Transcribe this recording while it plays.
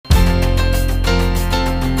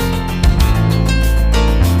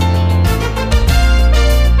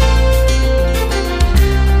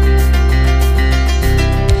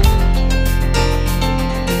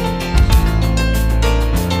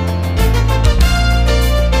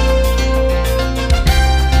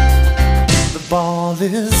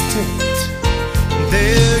this date.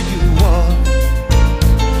 There you are,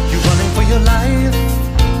 you're running for your life.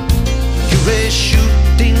 You're a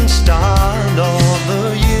shooting star, and all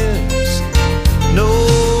the years no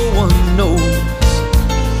one knows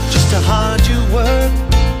just how hard you worked,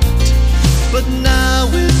 but now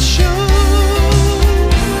it shows.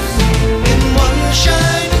 In one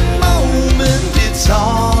shining moment, it's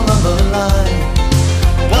all on the line.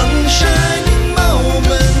 One shining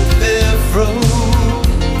moment, they're frozen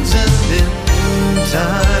in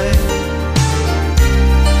time.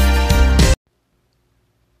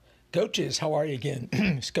 Coaches, how are you again?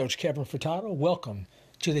 It's Coach Kevin Furtado. Welcome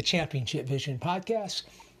to the Championship Vision Podcast.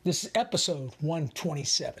 This is episode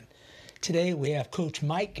 127. Today we have Coach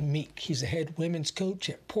Mike Meek. He's the head women's coach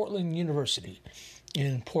at Portland University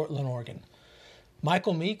in Portland, Oregon.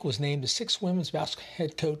 Michael Meek was named the sixth women's basketball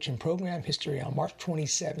head coach in program history on March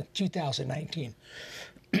 27, 2019.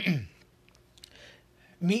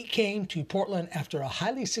 Meek came to Portland after a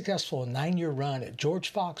highly successful 9-year run at George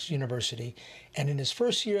Fox University, and in his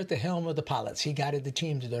first year at the helm of the Pilots, he guided the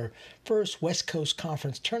team to their first West Coast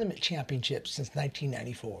Conference Tournament championship since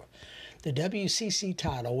 1994. The WCC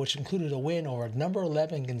title, which included a win over number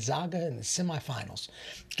 11 Gonzaga in the semifinals,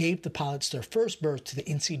 gave the Pilots their first berth to the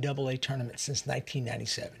NCAA tournament since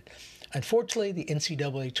 1997. Unfortunately, the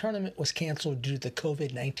NCAA tournament was canceled due to the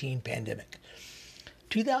COVID-19 pandemic.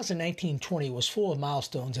 2019-20 was full of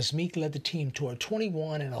milestones as Meek led the team to a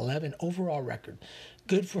 21-11 overall record,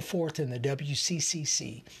 good for fourth in the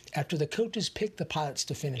WCCC, after the coaches picked the Pilots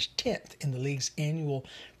to finish 10th in the league's annual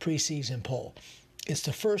preseason poll. It's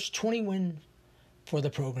the first 20 win for the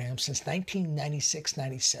program since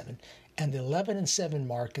 1996-97, and the 11-7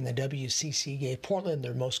 mark in the WCC gave Portland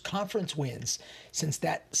their most conference wins since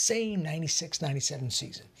that same 96-97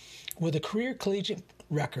 season. With a career collegiate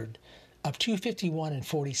record of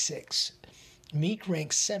 251-46, Meek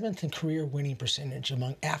ranks 7th in career winning percentage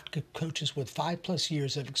among African coaches with 5+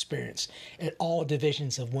 years of experience at all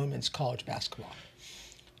divisions of women's college basketball.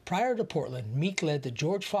 Prior to Portland, Meek led the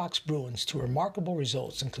George Fox Bruins to remarkable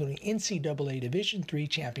results, including NCAA Division III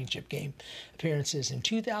championship game appearances in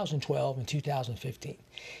 2012 and 2015.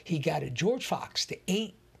 He guided George Fox to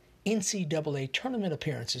 8 NCAA tournament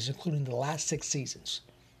appearances, including the last 6 seasons.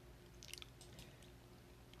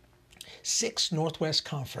 6 Northwest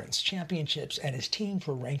Conference championships, and his teams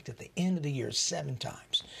were ranked at the end of the year 7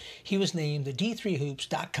 times. He was named the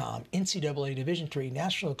D3Hoops.com NCAA Division III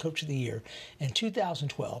National Coach of the Year in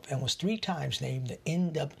 2012 and was 3 times named the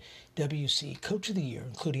NWC Coach of the Year,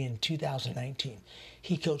 including in 2019.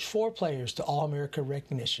 He coached 4 players to All-America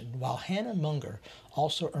recognition, while Hannah Munger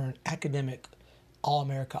also earned academic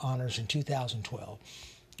All-America honors in 2012.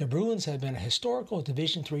 The Bruins have been a historical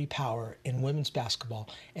Division III power in women's basketball,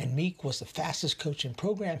 and Meek was the fastest coach in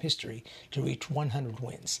program history to reach 100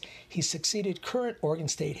 wins. He succeeded current Oregon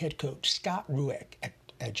State head coach Scott Rueck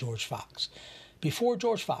at George Fox. Before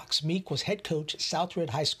George Fox, Meek was head coach at Southridge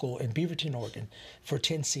High School in Beaverton, Oregon, for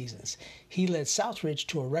 10 seasons. He led Southridge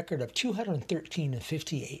to a record of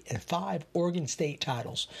 213-58 and 5 Oregon State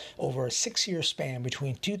titles over a 6-year span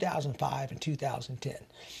between 2005 and 2010.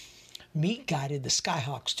 Meek guided the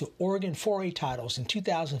Skyhawks to Oregon 4A titles in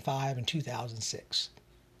 2005 and 2006.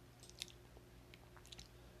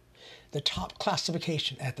 The top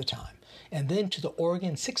classification at the time, and then to the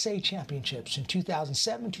Oregon 6A championships in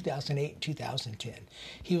 2007, 2008, and 2010.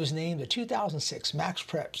 He was named the 2006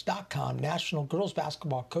 MaxPreps.com National Girls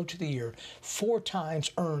Basketball Coach of the Year, 4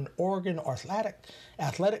 times earned Oregon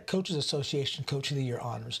Athletic Coaches Association Coach of the Year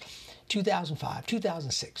honors, 2005,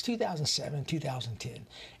 2006, 2007, 2010,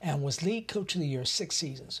 and was league coach of the year 6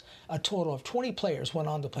 seasons. A total of 20 players went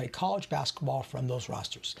on to play college basketball from those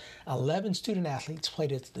rosters. 11 student athletes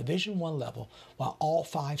played at the Division I level, while all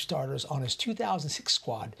 5 starters on his 2006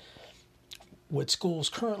 squad with schools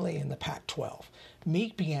currently in the Pac-12.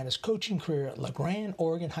 Meek began his coaching career at LeGrand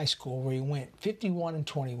Oregon High School, where he went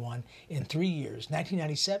 51-21 in 3 years,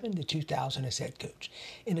 1997 to 2000 as head coach.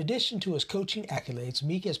 In addition to his coaching accolades,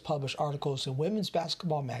 Meek has published articles in Women's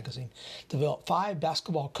Basketball Magazine, developed 5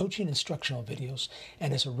 basketball coaching instructional videos,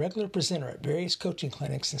 and is a regular presenter at various coaching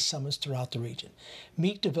clinics and summits throughout the region.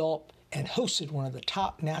 Meek developed and hosted one of the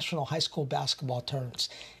top national high school basketball tournaments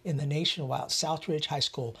in the nation while at Southridge High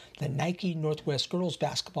School, the Nike Northwest Girls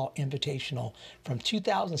Basketball Invitational from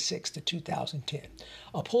 2006 to 2010.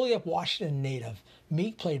 A Puyallup, Washington native,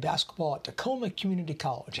 Meek played basketball at Tacoma Community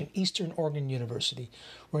College and Eastern Oregon University,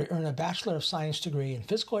 where he earned a Bachelor of Science degree in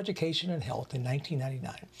Physical Education and Health in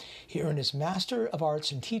 1999. He earned his Master of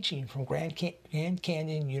Arts in Teaching from Grand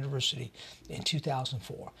Canyon University in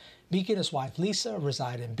 2004. Meek and his wife Lisa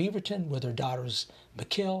reside in Beaverton with their daughters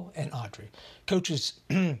McKill and Audrey. Coaches,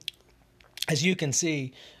 as you can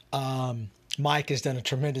see, Mike has done a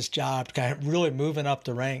tremendous job kind of really moving up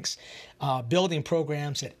the ranks, building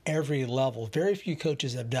programs at every level. Very few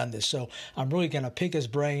coaches have done this. So I'm really going to pick his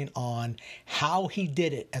brain on how he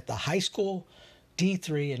did it at the high school,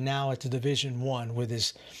 D3, and now at the Division I with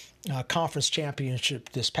his conference championship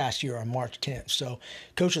this past year on March 10th. So,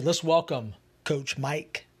 coaches, let's welcome Coach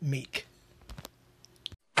Mike Meek.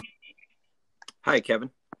 Hi, Kevin.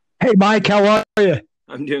 Hey, Mike. How are you?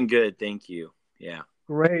 I'm doing good. Thank you. Yeah.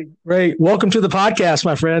 Great. Welcome to the podcast,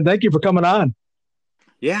 my friend. Thank you for coming on.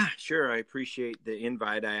 Yeah, sure. I appreciate the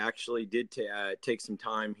invite. I actually did take some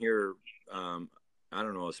time here. I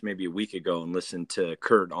don't know, it's maybe a week ago, and listened to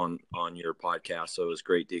Kurt on your podcast. So it was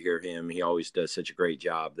great to hear him. He always does such a great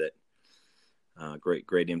job.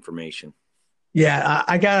 Great information. Yeah,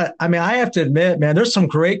 I have to admit, man, there's some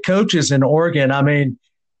great coaches in Oregon. I mean,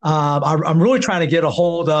 I'm really trying to get a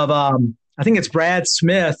hold of, I think it's Brad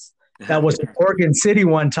Smith that was in Oregon City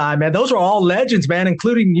one time, man. Those are all legends, man,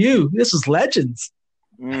 including you. This is legends.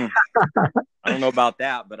 I don't know about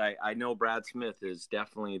that, but I know Brad Smith is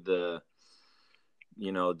definitely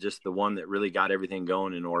just the one that really got everything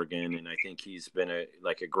going in Oregon. And I think he's been a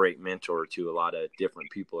great mentor to a lot of different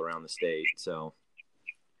people around the state. So.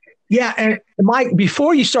 Yeah. And Mike,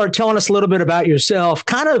 before you start telling us a little bit about yourself,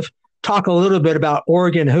 kind of talk a little bit about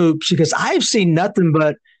Oregon hoops, because I've seen nothing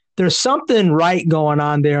but there's something right going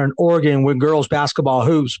on there in Oregon with girls basketball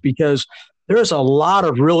hoops, because there's a lot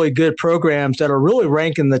of really good programs that are really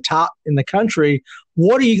ranking the top in the country.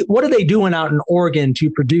 What are they doing out in Oregon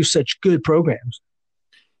to produce such good programs?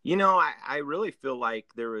 I really feel like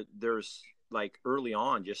there's like early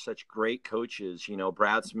on just such great coaches.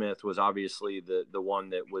 Brad Smith was obviously the one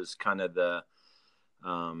that was kind of the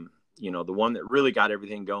one that really got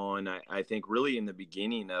everything going. I think really in the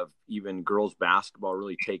beginning of even girls basketball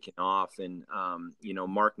really taking off. And,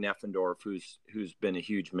 Mark Neffendorf, who's been a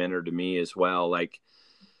huge mentor to me as well.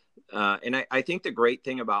 And I think the great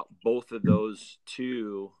thing about both of those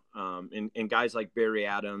two, and guys like Barry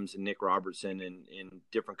Adams and Nick Robertson and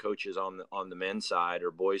different coaches on the men's side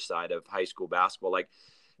or boys side of high school basketball,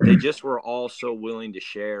 they just were all so willing to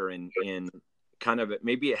share and kind of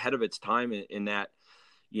maybe ahead of its time in that,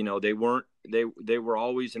 they were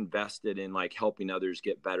always invested in helping others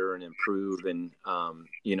get better and improve. And,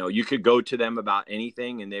 you could go to them about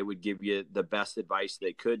anything and they would give you the best advice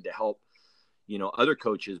they could to help, other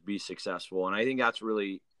coaches be successful. And I think that's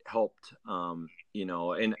really helped, and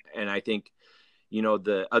I think,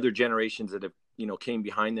 the other generations that have, came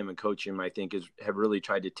behind them and coaching them, I think have really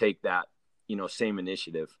tried to take that, same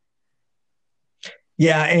initiative.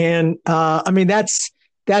 Yeah. And,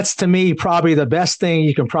 that's to me probably the best thing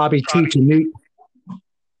you can probably teach a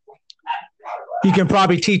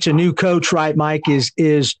new coach, right, Mike, is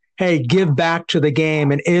hey, give back to the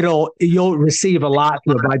game, and you'll receive a lot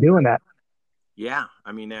by doing that. Yeah.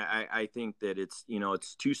 I think that it's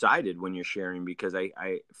two-sided when you're sharing, because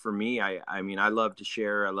for me, I love to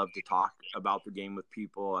share. I love to talk about the game with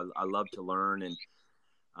people. I love to learn. And,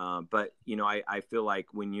 but I feel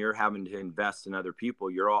like when you're having to invest in other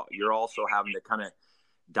people, you're also having to kind of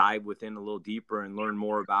dive within a little deeper and learn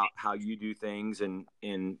more about how you do things and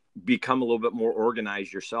become a little bit more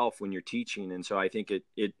organized yourself when you're teaching. And so I think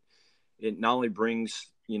it not only brings,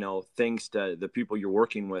 things to the people you're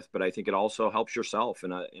working with, but I think it also helps yourself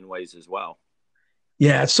in ways as well.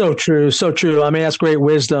 Yeah, it's so true. So true. That's great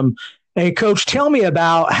wisdom. Hey, Coach, tell me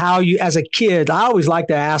about how you, as a kid, I always like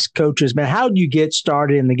to ask coaches, man, how did you get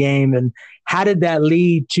started in the game, and how did that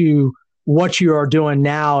lead to what you are doing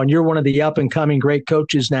now? And you're one of the up and coming great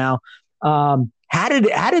coaches now. How did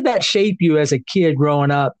that shape you as a kid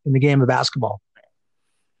growing up in the game of basketball?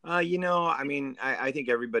 I think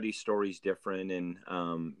everybody's story is different. And,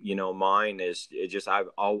 mine is just, I've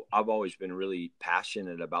always been really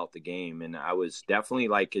passionate about the game. And I was definitely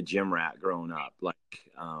like a gym rat growing up.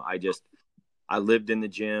 I lived in the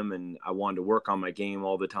gym and I wanted to work on my game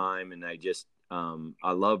all the time. And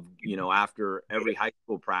I love, after every high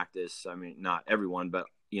school practice, not everyone, but,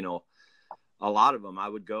 a lot of them, I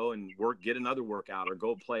would go and get another workout or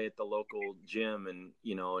go play at the local gym and,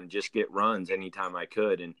 and just get runs anytime I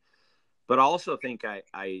could. But I also think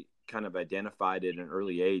I kind of identified at an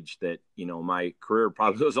early age that, my career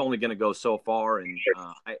probably was only going to go so far. And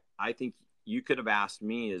I think you could have asked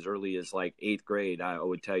me as early as 8th grade. I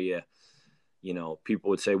would tell you, people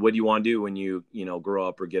would say, what do you want to do when you grow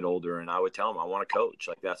up or get older? And I would tell them, I want to coach.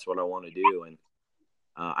 Like, that's what I want to do. And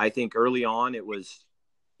I think early on,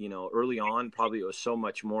 probably it was so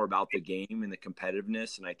much more about the game and the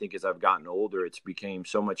competitiveness. And I think as I've gotten older, it's became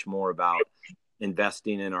so much more about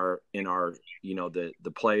investing in our,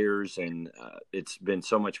 the players. And it's been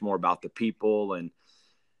so much more about the people and,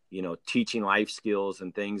 teaching life skills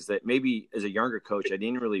and things that maybe as a younger coach, I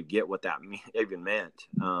didn't really get what that even meant.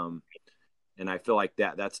 And I feel like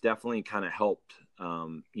that's definitely kind of helped,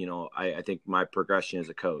 I think my progression as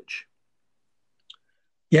a coach.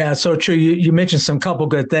 Yeah, so true. You mentioned some couple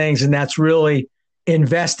good things, and that's really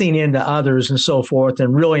investing into others and so forth,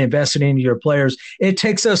 and really investing into your players. It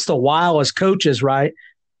takes us a while as coaches, right,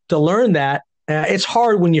 to learn that. It's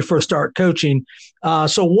hard when you first start coaching.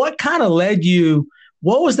 So what kind of led you?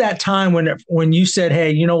 What was that time when you said, hey,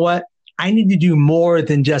 you know what? I need to do more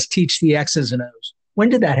than just teach the X's and O's. When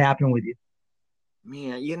did that happen with you?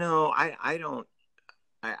 Man,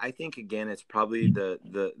 I think, again, it's probably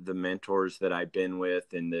the mentors that I've been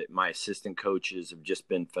with, and that my assistant coaches have just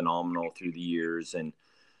been phenomenal through the years. And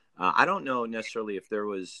I don't know necessarily if there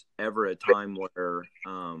was ever a time where,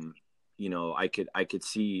 I could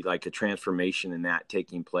see like a transformation in that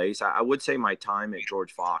taking place. I would say my time at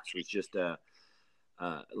George Fox was just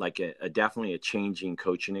definitely a changing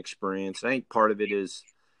coaching experience. I think part of it is,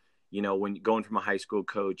 when going from a high school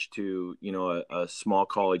coach to, a small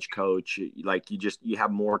college coach, like you have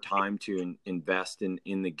more time to invest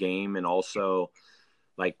in the game, and also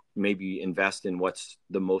like maybe invest in what's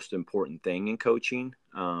the most important thing in coaching.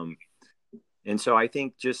 And so I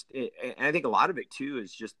think I think a lot of it too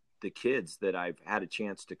is just the kids that I've had a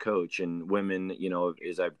chance to coach, and women,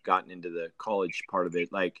 as I've gotten into the college part of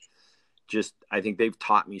it, like I think they've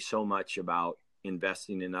taught me so much about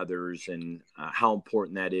investing in others and how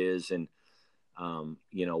important that is. And,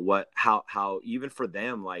 how even for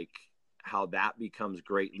them, like how that becomes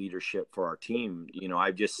great leadership for our team.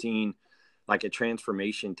 I've just seen like a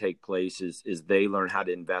transformation take place as they learn how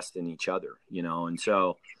to invest in each other, and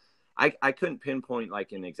so I couldn't pinpoint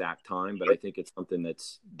like an exact time, but I think it's something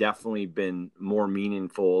that's definitely been more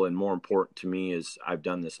meaningful and more important to me as I've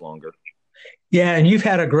done this longer. Yeah, and you've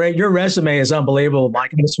had your resume is unbelievable,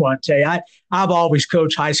 Mike. I just want to tell you, I've always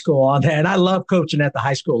coached high school on that, and I love coaching at the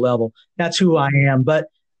high school level. That's who I am. But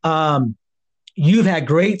you've had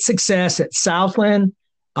great success at Southland,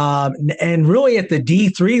 and really at the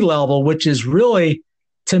D3 level, which is really,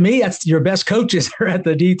 to me, that's your best coaches are at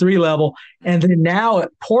the D3 level. And then now at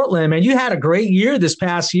Portland, man, you had a great year this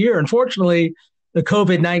past year. Unfortunately, the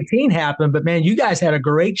COVID-19 happened, but man, you guys had a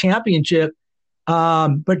great championship.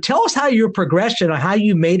 But tell us how your progression or how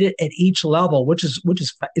you made it at each level, which is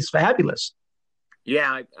fabulous.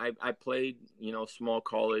 Yeah, I played, small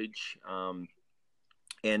college,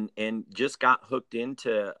 and just got hooked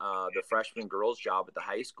into the freshman girls job at the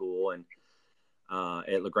high school and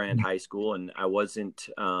at LeGrand High School. And I wasn't,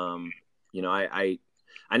 I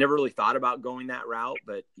never really thought about going that route,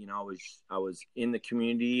 but I was in the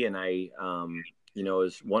community, and it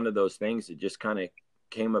was one of those things that just kind of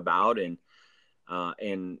came about, and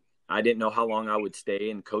I didn't know how long I would stay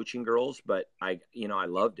in coaching girls, but I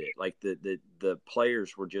loved it. Like the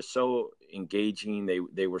players were just so engaging.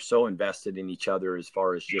 They were so invested in each other as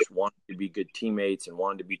far as just wanting to be good teammates and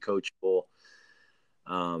wanting to be coachable.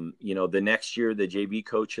 The next year the JV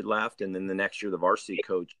coach had left, and then the next year the varsity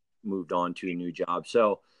coach moved on to a new job.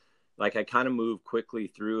 So like I kind of moved quickly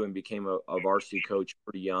through and became a varsity coach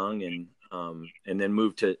pretty young, and then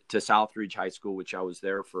moved to Southridge High School, which I was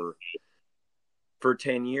there for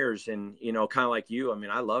 10 years. And, kind of like you, I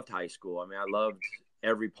mean, I loved high school. I mean, I loved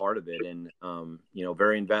every part of it, and,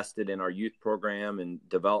 very invested in our youth program and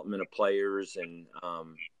development of players. And,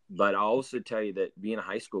 but I'll also tell you that being a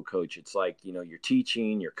high school coach, it's like, you're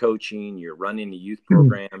teaching, you're coaching, you're running the youth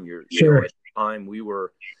program. Sure. At the time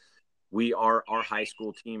our high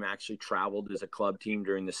school team actually traveled as a club team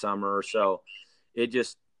during the summer. So it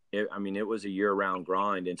was a year round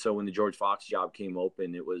grind. And so when the George Fox job came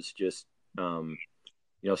open, it was just,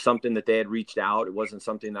 something that they had reached out. It wasn't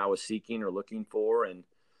something I was seeking or looking for. And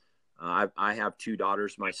I have two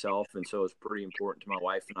daughters myself. And so it's pretty important to my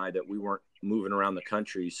wife and I that we weren't moving around the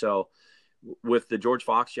country. So with the George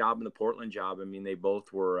Fox job and the Portland job, I mean, they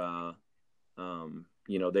both were,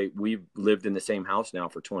 we've lived in the same house now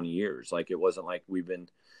for 20 years. Like, it wasn't like we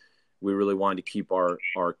really wanted to keep our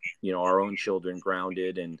own children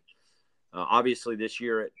grounded. And obviously this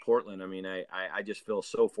year at Portland, I mean, I just feel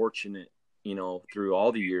so fortunate, through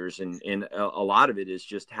all the years. And a lot of it is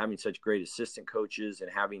just having such great assistant coaches and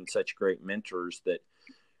having such great mentors that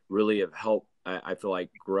really have helped, I feel like,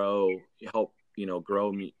 help,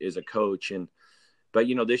 grow me as a coach. But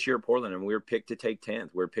this year at Portland, we were picked to take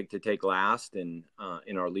 10th. We were picked to take last in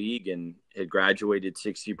our league, and had graduated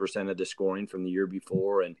 60% of the scoring from the year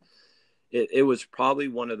before. And it was probably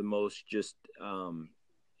one of the most just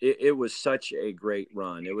it was such a great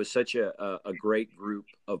run. It was such a great group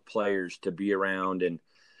of players to be around, and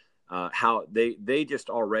how they just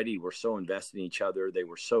already were so invested in each other. They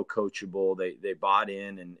were so coachable. They bought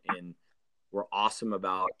in and were awesome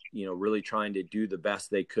about, really trying to do the best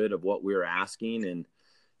they could of what we were asking, and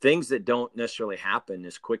things that don't necessarily happen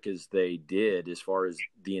as quick as they did, as far as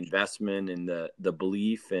the investment and the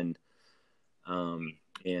belief. And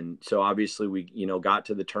so obviously we, got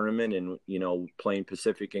to the tournament, and, playing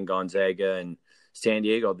Pacific and Gonzaga and San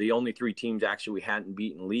Diego, the only 3 teams actually we hadn't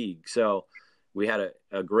beaten league. So we had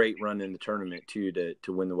a great run in the tournament too,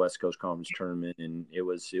 to win the West Coast Conference tournament. And it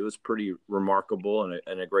was pretty remarkable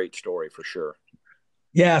and a great story for sure.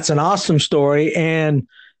 Yeah, it's an awesome story. And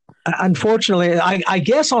unfortunately, I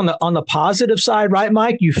guess on the positive side, right,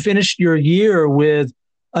 Mike, you finished your year with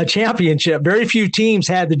a championship. Very few teams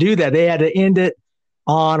had to do that. They had to end it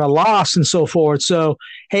on a loss and so forth. So,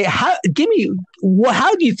 hey, how do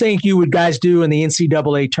you think you would guys do in the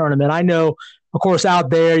NCAA tournament? I know, of course, out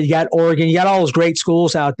there you got Oregon, you got all those great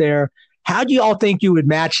schools out there. How do you all think you would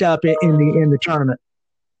match up in the tournament?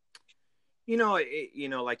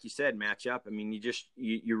 Like you said, match up. I mean,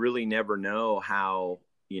 you really never know how.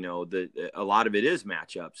 A lot of it is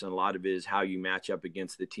matchups, and a lot of it is how you match up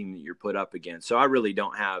against the team that you're put up against. So I really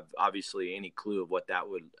don't have, obviously, any clue of what that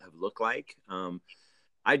would have looked like.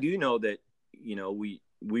 I do know that,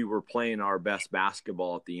 we were playing our best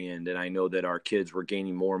basketball at the end, and I know that our kids were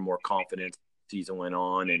gaining more and more confidence as the season went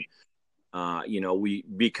on. And,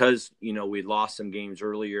 because we'd lost some games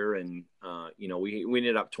earlier, and, we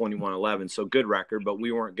ended up 21-11, so good record, but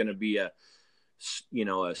we weren't going to be a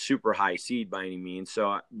super high seed by any means.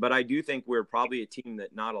 So, but I do think we're probably a team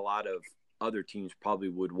that not a lot of other teams probably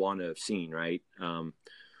would want to have seen, right?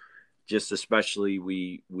 Just especially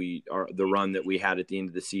we are the run that we had at the end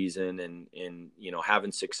of the season, and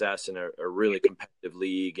having success in a really competitive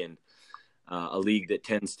league, and a league that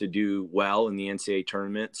tends to do well in the NCAA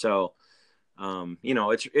tournament. So,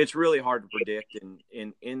 it's really hard to predict.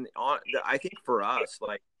 And I think for us,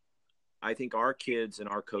 like, I think our kids and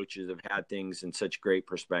our coaches have had things in such great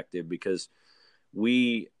perspective, because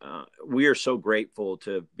we are so grateful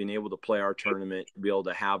to have been able to play our tournament, to be able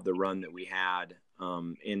to have the run that we had.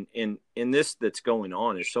 And this that's going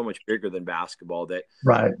on is so much bigger than basketball, that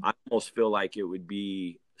right. I almost feel like it would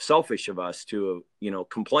be selfish of us to,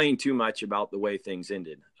 complain too much about the way things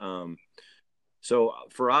ended. So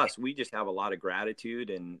for us, we just have a lot of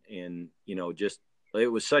gratitude, and just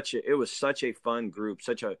it was such a fun group,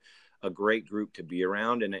 such a great group to be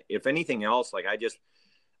around. And if anything else, like,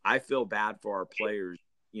 I feel bad for our players,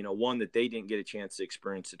 one, that they didn't get a chance to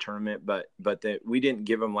experience the tournament, but that we didn't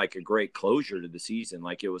give them like a great closure to the season.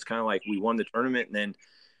 Like, it was kind of like we won the tournament, and then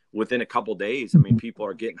within a couple of days, I mean, people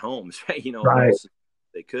are getting home, right.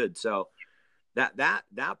 They could. So that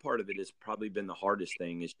part of it has probably been the hardest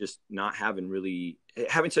thing, is just not having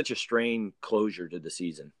such a strained closure to the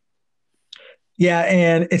season. Yeah.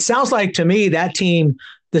 And it sounds like to me this team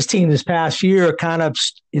this past year,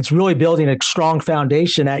 it's really building a strong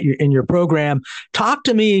foundation in your program. Talk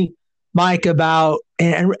to me, Mike, about,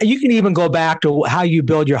 and you can even go back to how you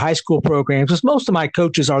build your high school programs, because most of my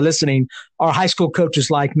coaches are listening, are high school coaches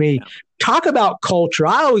like me. Yeah. Talk about culture.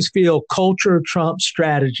 I always feel culture trumps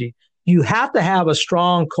strategy. You have to have a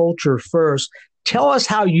strong culture first. Tell us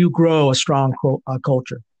how you grow a strong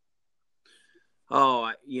culture. Oh,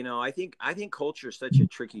 I think culture is such a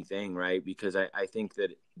tricky thing, right? Because I think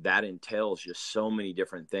that entails just so many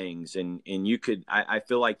different things, and I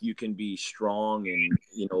feel like you can be strong in,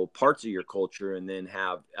 parts of your culture, and then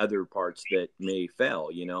have other parts that may fail,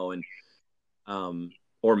 and,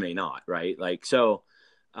 or may not, right? Like, so,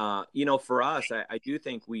 for us, I do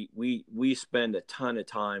think we spend a ton of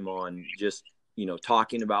time on just,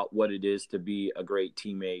 talking about what it is to be a great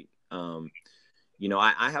teammate.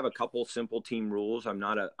 I have a couple simple team rules. I'm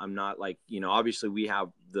not like, obviously we have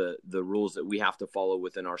the rules that we have to follow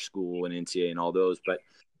within our school and NCAA and all those. But,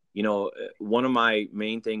 one of my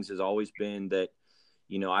main things has always been that,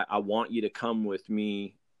 I want you to come with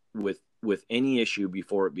me with any issue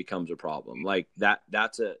before it becomes a problem. Like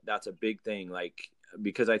that's a big thing. Like,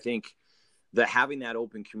 because I think that having that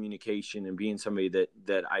open communication and being somebody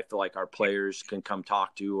that I feel like our players can come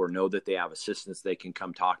talk to, or know that they have assistants they can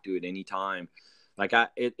come talk to at any time. Like,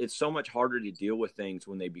 it's so much harder to deal with things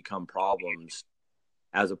when they become problems,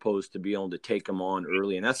 as opposed to be able to take them on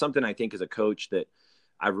early. And that's something I think as a coach that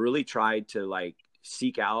I've really tried to, like,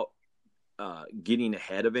 seek out getting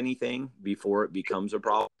ahead of anything before it becomes a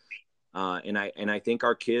problem. And I think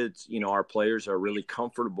our kids, our players are really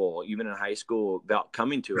comfortable, even in high school, about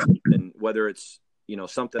coming to us, and whether it's,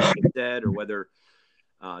 something I said, or whether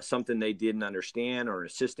something they didn't understand, or an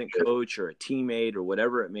assistant coach or a teammate or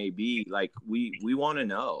whatever it may be. Like we want to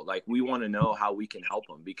know, how we can help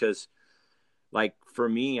them, because like for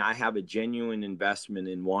me, I have a genuine investment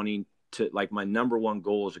in wanting to, like, my number one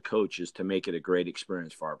goal as a coach is to make it a great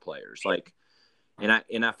experience for our players. Like, and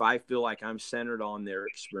if I feel like I'm centered on their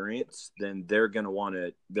experience, then they're going to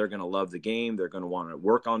love the game. They're going to want to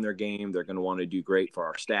work on their game. They're going to want to do great for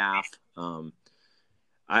our staff.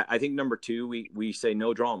 I think number two, we say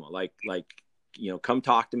no drama, like, come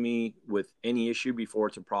talk to me with any issue before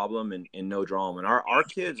it's a problem, and no drama. And our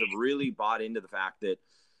kids have really bought into the fact that,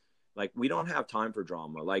 like, we don't have time for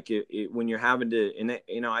drama. Like when you're having to,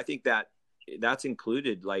 and I think that's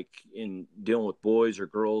included, like, in dealing with boys or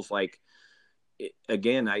girls. Like,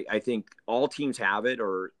 again, I think all teams have it,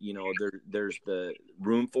 or, there's the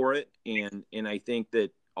room for it. And I think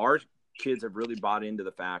that our kids have really bought into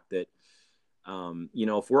the fact that,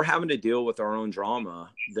 if we're having to deal with our own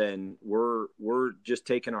drama, then we're just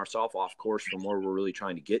taking ourselves off course from where we're really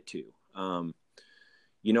trying to get to. Our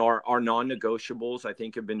non-negotiables, I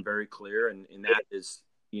think, have been very clear, and that is,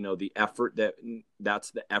 the effort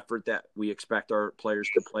that's the effort that we expect our players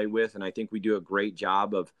to play with. And I think we do a great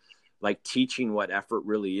job of, like, teaching what effort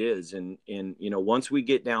really is. And once we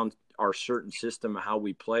get down our certain system of how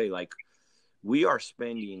we play, like, we are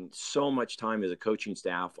spending so much time as a coaching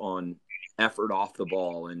staff on effort off the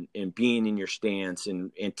ball, and being in your stance,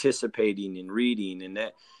 and anticipating and reading. And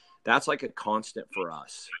that's like a constant for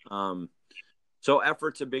us. So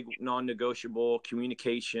effort's a big non-negotiable.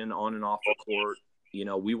 Communication on and off the court.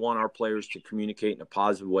 We want our players to communicate in a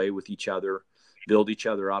positive way with each other, build each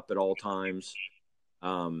other up at all times.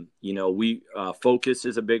 Focus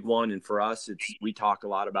is a big one. And for us, we talk a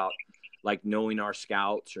lot about, like, knowing our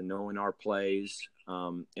scouts or knowing our plays.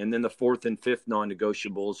 And then the fourth and fifth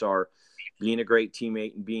non-negotiables are being a great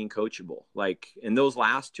teammate and being coachable. Like, and those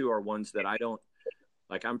last two are ones that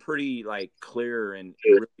I'm pretty, like, clear, and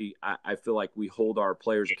really, I feel like we hold our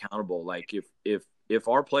players accountable. Like, if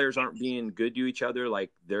our players aren't being good to each other, like,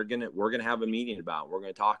 we're going to have a meeting about, we're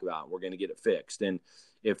going to talk about, we're going to get it fixed. And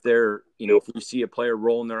if they're, if we see a player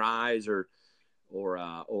rolling their eyes or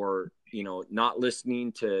not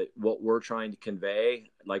listening to what we're trying to convey,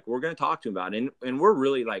 like, we're going to talk to them about it. And we're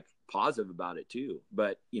really, like, positive about it too.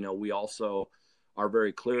 But, we also are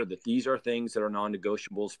very clear that these are things that are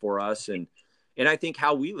non-negotiables for us. And I think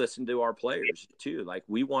how we listen to our players too, like,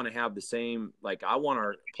 we want to have the same, like, I want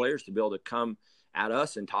our players to be able to come at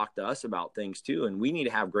us and talk to us about things too. And we need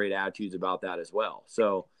to have great attitudes about that as well.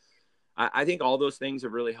 So I think all those things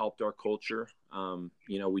have really helped our culture.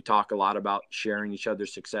 We talk a lot about sharing each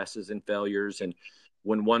other's successes and failures. And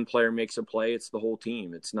when one player makes a play, it's the whole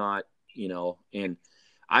team. It's not, and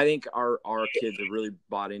I think our kids have really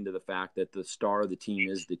bought into the fact that the star of the team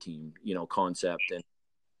is the team, concept.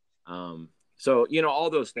 And so, all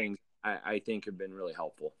those things I think have been really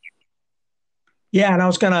helpful. Yeah. And I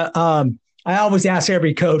was going to, I always ask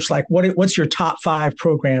every coach, like, what's your top 5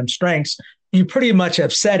 program strengths? You pretty much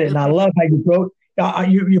have said it. And I love how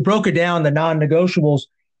you broke it down, the non-negotiables.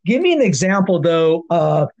 Give me an example, though.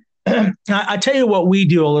 I tell you what we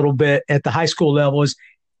do a little bit at the high school level is,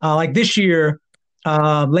 like this year,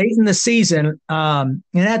 late in the season, and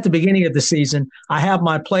at the beginning of the season, I have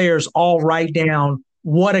my players all write down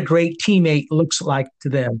what a great teammate looks like to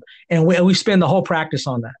them. And we spend the whole practice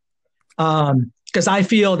on that. Because I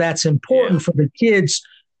feel that's important for the kids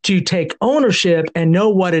to take ownership and know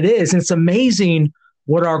what it is. And it's amazing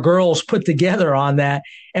what our girls put together on that.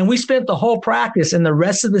 And we spent the whole practice, and the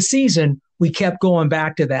rest of the season, we kept going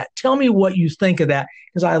back to that. Tell me what you think of that,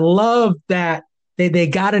 because I love that they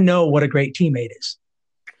got to know what a great teammate is.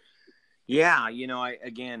 Yeah,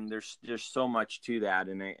 again, there's so much to that,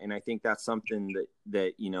 and I think that's something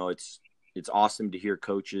that it's awesome to hear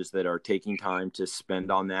coaches that are taking time to spend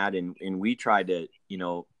on that, and we try to,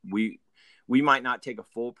 we might not take a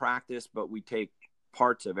full practice, but we take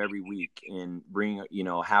parts of every week and bring,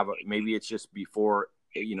 maybe it's just before,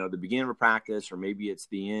 the beginning of a practice, or maybe it's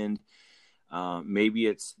the end. Maybe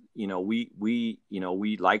it's,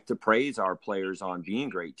 we like to praise our players on being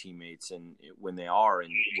great teammates, and when they are,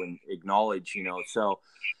 and when acknowledge,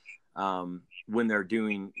 when they're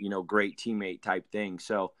doing, great teammate type things.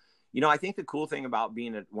 So, I think the cool thing about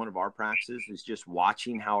being at one of our practices is just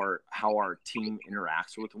watching how our team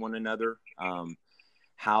interacts with one another,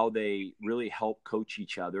 how they really help coach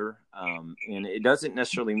each other. And it doesn't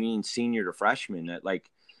necessarily mean senior to freshman. That, like,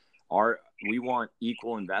 want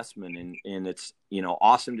equal investment, and it's, you know,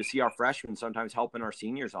 awesome to see our freshmen sometimes helping our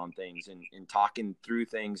seniors on things and talking through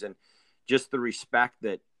things, and just the respect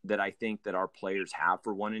that I think that our players have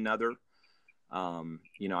for one another.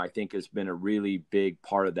 You know, I think has been a really big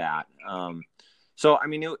part of that. So, I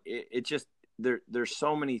mean, it just, there's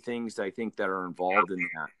so many things I think that are involved in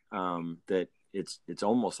that, that it's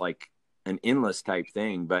almost like an endless type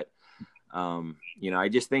thing. But, you know, I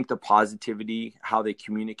just think the positivity, how they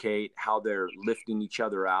communicate, how they're lifting each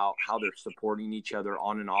other out, how they're supporting each other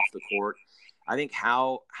on and off the court. I think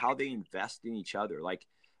how they invest in each other. Like,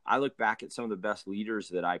 I look back at some of the best leaders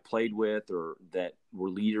that I played with, or that were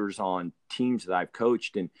leaders on teams that I've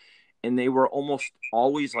coached, and they were almost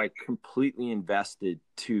always like completely invested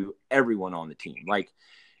to everyone on the team. Like,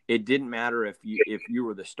 it didn't matter if you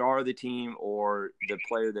were the star of the team, or the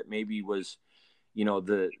player that maybe was, you know,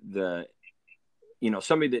 the you know,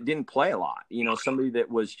 somebody that didn't play a lot, you know, somebody that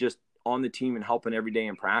was just on the team and helping every day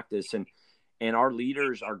in practice. And our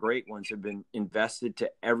leaders, our great ones, have been invested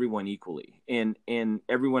to everyone equally, and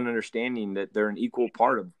everyone understanding that they're an equal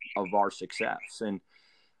part of our success. And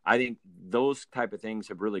I think those type of things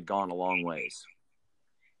have really gone a long ways.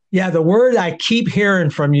 Yeah, the word I keep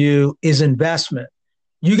hearing from you is investment.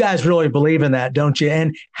 You guys really believe in that, don't you?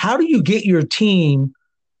 And how do you get your team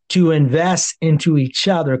to invest into each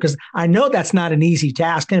other? Because I know that's not an easy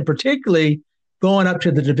task, and particularly going up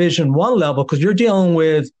to the Division I level, because you're dealing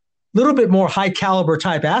with a little bit more high caliber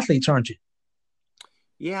type athletes, aren't you?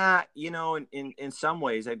 Yeah, you know, in some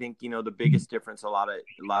ways, I think, you know, the biggest difference a lot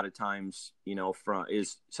of times, you know,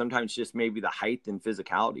 is sometimes just maybe the height and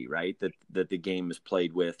physicality, right? That the game is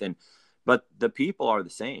played with, but the people are the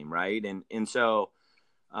same, right? And so,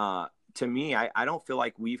 to me, I don't feel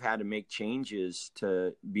like we've had to make changes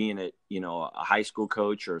to being a high school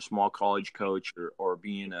coach, or a small college coach, or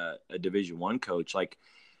being a Division I coach. Like,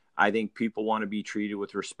 I think people want to be treated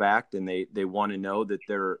with respect, and they want to know that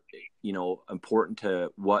they're, you know, important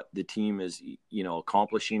to what the team is, you know,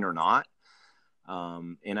 accomplishing or not.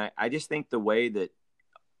 And I just think the way that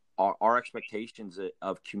our expectations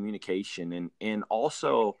of communication, and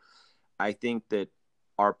also I think that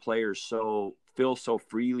our players feel so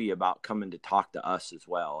freely about coming to talk to us as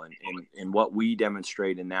well, and what we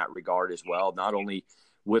demonstrate in that regard as well, not only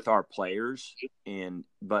with our players,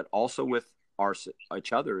 but also with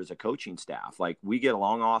each other as a coaching staff. Like, we get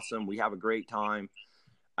along awesome. We have a great time.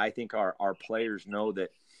 I think our players know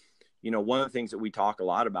that, you know, one of the things that we talk a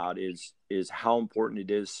lot about is how important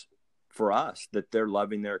it is for us that they're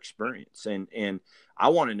loving their experience. And I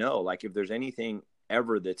want to know, like, if there's anything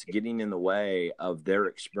ever that's getting in the way of their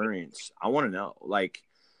experience, I want to know. Like,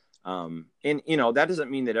 and, you know, that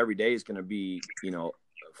doesn't mean that every day is going to be, you know,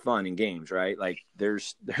 fun and games, right? Like,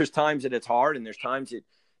 there's times that it's hard, and there's times that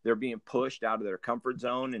they're being pushed out of their comfort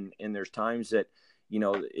zone. And there's times that, you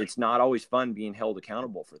know, it's not always fun being held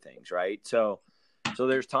accountable for things. Right. So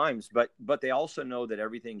there's times, but they also know that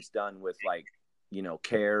everything's done with, like, you know,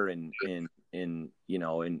 care and you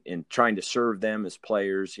know, and trying to serve them as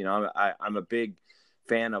players. You know, I'm a big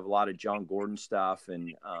fan of a lot of John Gordon stuff.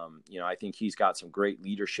 And, you know, I think he's got some great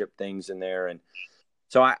leadership things in there. And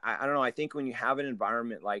so I don't know. I think when you have an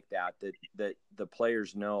environment like that the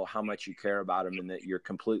players know how much you care about them, and that you're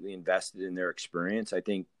completely invested in their experience. I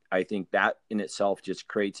think that in itself just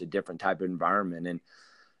creates a different type of environment.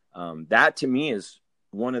 And that to me is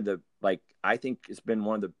one of the, like, I think it's been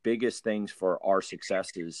one of the biggest things for our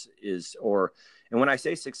successes and when I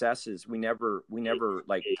say successes, we never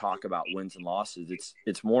like talk about wins and losses.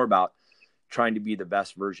 It's more about trying to be the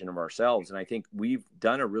best version of ourselves. And I think we've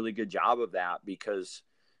done a really good job of that, because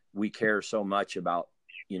we care so much about,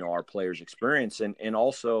 you know, our players' experience, and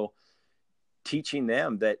also teaching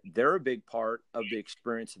them that they're a big part of the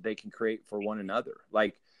experience that they can create for one another.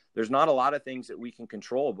 Like, there's not a lot of things that we can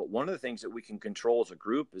control, but one of the things that we can control as a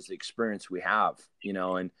group is the experience we have, you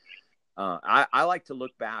know. And I like to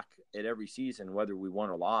look back at every season, whether we won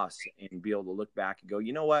or lost, and be able to look back and go,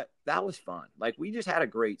 you know what, that was fun. Like, we just had a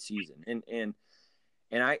great season. And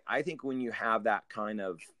I think when you have that kind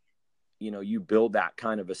of, you know, you build that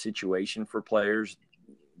kind of a situation for players,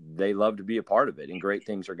 they love to be a part of it, and great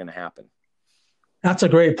things are going to happen. That's a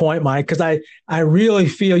great point, Mike, because I really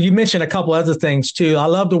feel you mentioned a couple other things too. I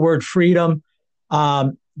love the word freedom,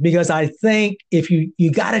 because I think if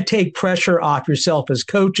you got to take pressure off yourself as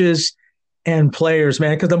coaches and players,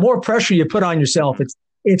 man, because the more pressure you put on yourself,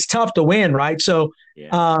 it's tough to win, right? So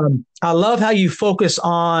yeah. I love how you focus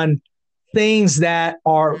on things that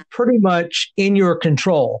are pretty much in your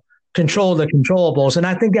control the controllables. And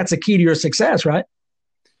I think that's the key to your success, right?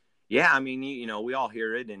 Yeah. I mean, you know, we all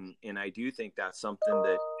hear it. And I do think that's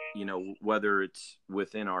something you know, whether it's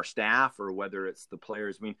within our staff or whether it's the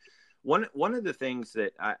players. I mean, one of the things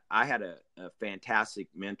that I had a fantastic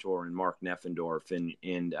mentor in Mark Neffendorf,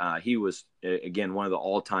 and he was, again, one of the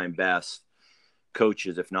all-time best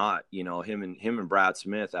coaches, if not, you know, him and Brad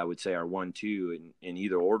Smith, I would say, are 1-2 in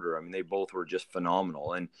either order. I mean, they both were just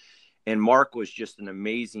phenomenal. And Mark was just an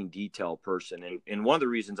amazing detail person. And one of the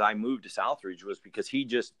reasons I moved to Southridge was because he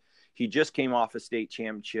just came off a state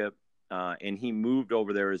championship, and he moved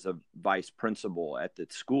over there as a vice principal at the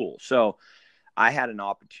school. So I had an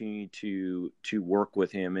opportunity to work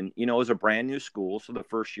with him, and, you know, it was a brand new school. So the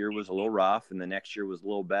first year was a little rough and the next year was a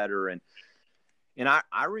little better. And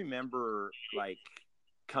I remember, like,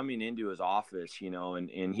 coming into his office, you know,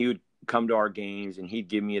 and he would come to our games and he'd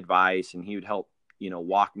give me advice and he would help, you know,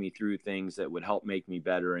 walk me through things that would help make me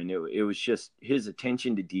better. And it was just, his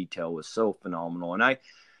attention to detail was so phenomenal. And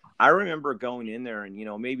I remember going in there and, you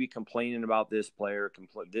know, maybe complaining about this player's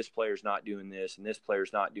not doing this and this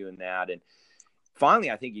player's not doing that. And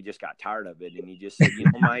finally, I think he just got tired of it. And he just said, you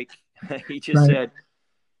know, Mike, he just said,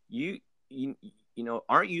 you know,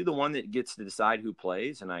 aren't you the one that gets to decide who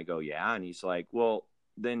plays? And I go, yeah. And he's like, well,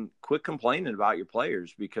 then quit complaining about your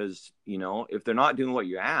players, because, you know, if they're not doing what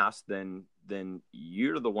you ask, then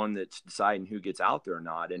you're the one that's deciding who gets out there or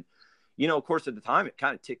not. And, you know, of course, at the time, it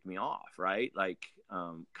kind of ticked me off, right? Like,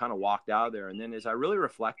 kind of walked out of there. And then as I really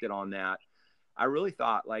reflected on that, I really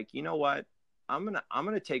thought, like, you know what? I'm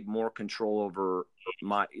going to take more control over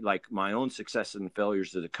my own successes and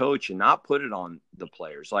failures as a coach and not put it on the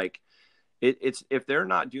players. Like, it's if they're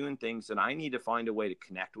not doing things, then I need to find a way to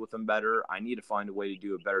connect with them better. I need to find a way to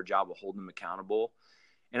do a better job of holding them accountable.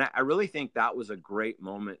 And I really think that was a great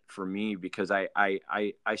moment for me, because I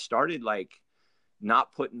started, like,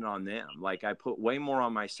 not putting it on them. Like, I put way more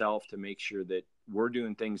on myself to make sure that we're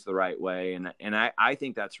doing things the right way. And I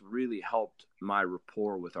think that's really helped my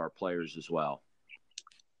rapport with our players as well.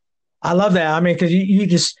 I love that. I mean,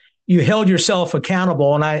 because you held yourself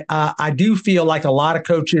accountable. And I do feel like a lot of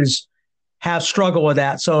coaches have struggled with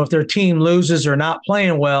that. So if their team loses or not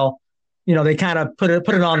playing well, you know, they kind of put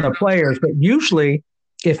it on the players. But usually,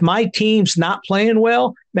 if my team's not playing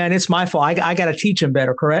well, man, it's my fault. I got to teach them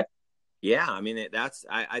better, correct? Yeah. I mean,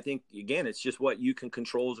 I think, again, it's just what you can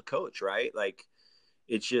control as a coach, right? Like,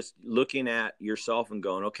 it's just looking at yourself and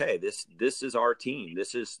going, okay, this is our team.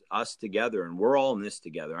 This is us together, and we're all in this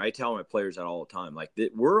together. I tell my players that all the time, like,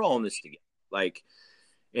 we're all in this together. Like,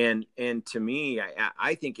 and to me,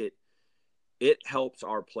 I think it helps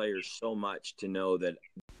our players so much to know that.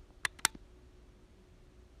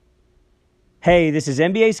 Hey, this is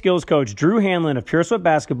NBA skills coach Drew Hanlon of Pure Sweat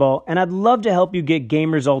Basketball, and I'd love to help you get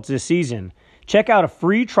game results this season. Check out a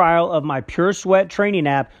free trial of my Pure Sweat training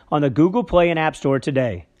app on the Google Play and App Store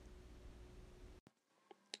today.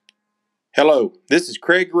 Hello, this is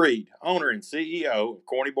Craig Reed, owner and CEO of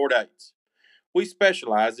Corny Board Aids. We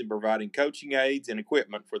specialize in providing coaching aids and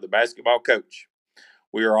equipment for the basketball coach.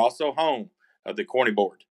 We are also home of the Corny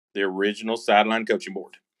Board, the original sideline coaching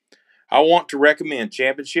board. I want to recommend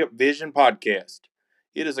Championship Vision Podcast.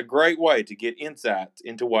 It is a great way to get insights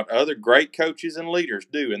into what other great coaches and leaders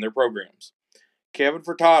do in their programs. Kevin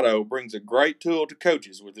Furtado brings a great tool to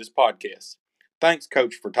coaches with this podcast. Thanks,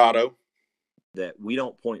 Coach Furtado. That we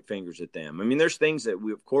don't point fingers at them. I mean, there's things that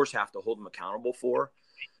we, of course, have to hold them accountable for.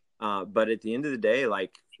 But at the end of the day,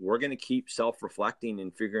 like, we're going to keep self-reflecting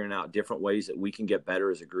and figuring out different ways that we can get better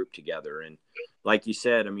as a group together. And like you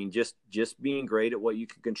said, I mean, just being great at what you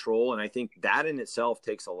can control. And I think that in itself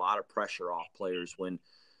takes a lot of pressure off players when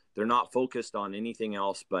they're not focused on anything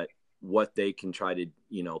else but what they can try to,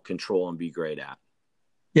 you know, control and be great at.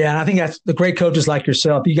 Yeah, and I think that's the great coaches like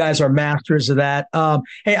yourself. You guys are masters of that.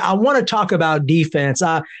 Hey, I want to talk about defense.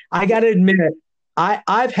 I got to admit,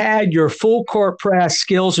 I've had your full court press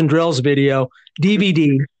skills and drills video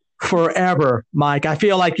DVD forever, Mike. I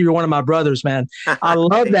feel like you're one of my brothers, man. I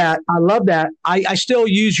love that. I love that. I still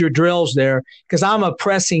use your drills there because I'm a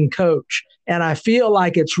pressing coach, and I feel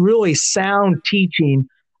like it's really sound teaching.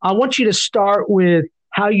 I want you to start with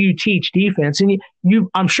how you teach defense. And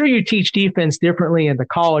I'm sure you teach defense differently at the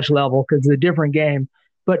college level because it's a different game.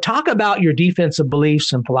 But talk about your defensive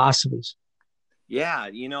beliefs and philosophies. Yeah,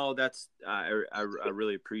 you know, that's I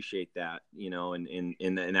really appreciate that, you know, and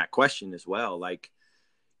in that question as well. Like,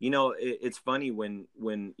 you know, it's funny when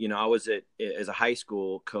you know, I was as a high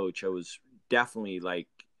school coach, I was definitely like,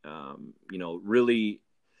 you know, really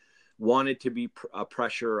wanted to be a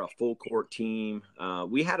full court team.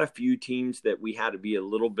 We had a few teams that we had to be a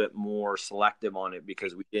little bit more selective on it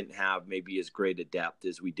because we didn't have maybe as great a depth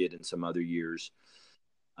as we did in some other years.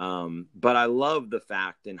 But I love the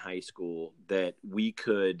fact in high school that we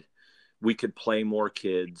could we could play more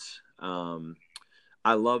kids.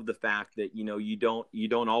 I love the fact that, you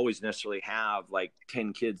don't always necessarily have like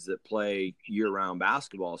 10 kids that play year-round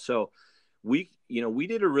basketball. So we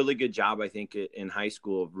did a really good job, I think, in high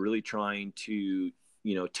school of really trying to,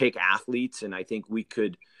 take athletes, and I think we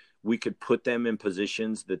could put them in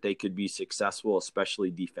positions that they could be successful, especially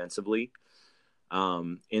defensively.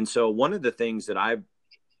 And so one of the things that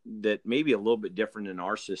may be a little bit different in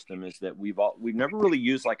our system is that we've never really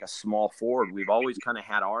used like a small forward. We've always kind of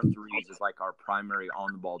had our threes as like our primary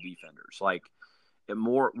on the ball defenders. Like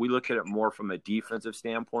we look at it more from a defensive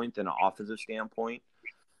standpoint than an offensive standpoint.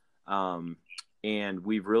 And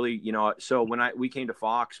we've really, so when we came to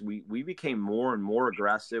Fox, we became more and more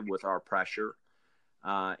aggressive with our pressure.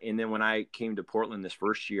 And then when I came to Portland this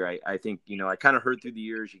first year, I think, I kind of heard through the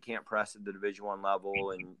years, you can't press at the Division I level,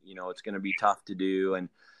 and, it's going to be tough to do. And,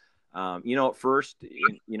 at first,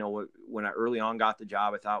 when I early on got the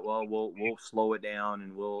job, I thought, well, we'll slow it down,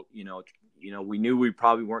 and we knew we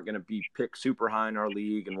probably weren't going to be picked super high in our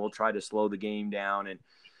league, and we'll try to slow the game down. And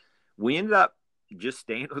we ended up just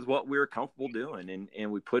staying with what we were comfortable doing.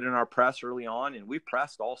 And we put in our press early on, and we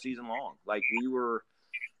pressed all season long. Like we were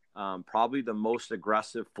probably the most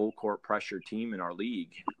aggressive full court pressure team in our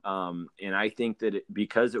league. And I think that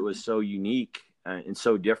because it was so unique and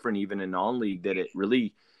so different, even in non-league, that it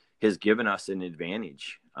really has given us an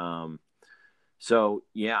advantage. So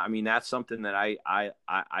yeah, I mean, that's something that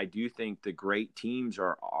I do think the great teams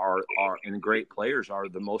are and great players are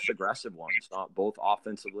the most aggressive ones, both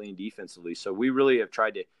offensively and defensively. So we really have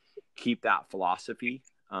tried to keep that philosophy.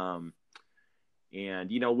 And,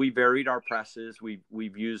 we varied our presses.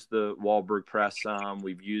 We've used the Wahlberg press some.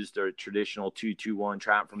 We've used our traditional 2-2-1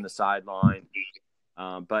 trap from the sideline.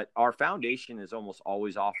 But our foundation is almost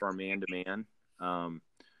always off our man-to-man.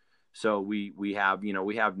 So we have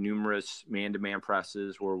numerous man-to-man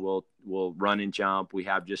presses where we'll run and jump. We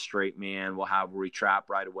have just straight man. We'll have where we trap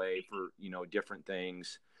right away for, different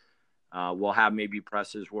things. We'll have maybe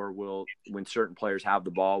presses where when certain players have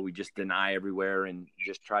the ball, we just deny everywhere and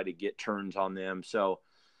just try to get turns on them. So,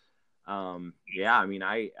 yeah, I mean,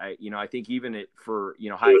 I think even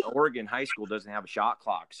Oregon high school doesn't have a shot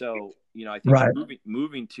clock. So, I think right.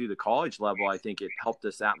 moving to the college level, I think it helped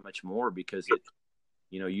us that much more because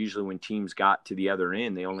usually when teams got to the other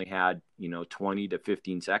end, they only had, 20 to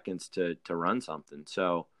 15 seconds to run something.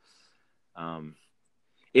 So, and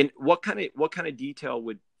what kind of detail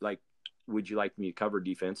would you like me to cover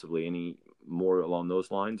defensively? Any more along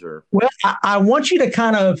those lines, or? Well, I want you to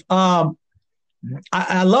kind of,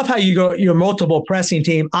 I love how you go, your multiple pressing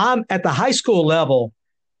team. I'm at the high school level.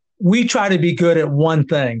 We try to be good at one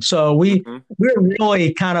thing. So we're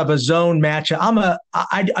really kind of a zone matchup.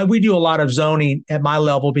 We do a lot of zoning at my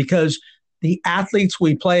level because the athletes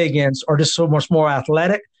we play against are just so much more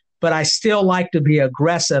athletic, but I still like to be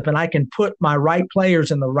aggressive and I can put my right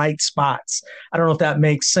players in the right spots. I don't know if that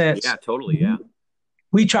makes sense. Yeah, totally. Yeah.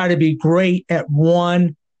 We try to be great at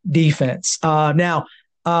one defense. Now,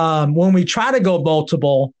 when we try to go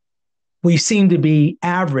multiple, we seem to be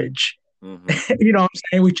average. Mm-hmm. You know what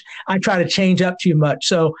I'm saying? I try to change up too much.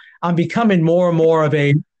 So I'm becoming more and more of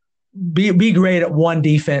a be great at one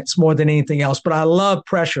defense more than anything else. But I love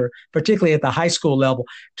pressure, particularly at the high school level.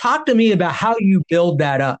 Talk to me about how you build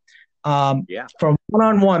that up from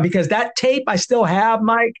one-on-one, because that tape I still have,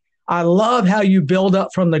 Mike. I love how you build up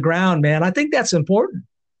from the ground, man. I think that's important.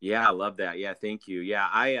 Yeah, I love that. Yeah, thank you. Yeah,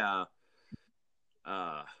 I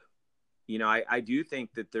do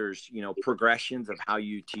think that there's, progressions of how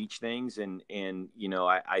you teach things. And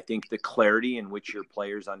I think the clarity in which your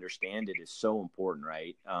players understand it is so important,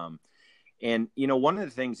 right? And one of the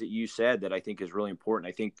things that you said that I think is really important,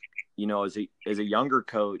 I think, as a younger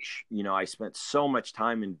coach, I spent so much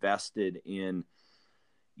time invested in,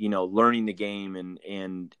 learning the game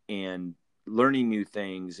and learning new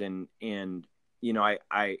things. And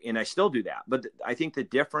I still do that. But I think the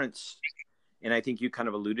difference, and I think you kind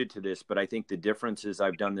of alluded to this, but I think the difference is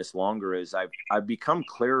I've done this longer is I've become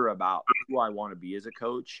clearer about who I want to be as a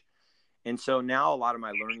coach. And so now a lot of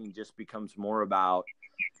my learning just becomes more about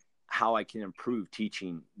how I can improve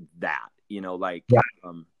teaching that,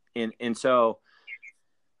 and so,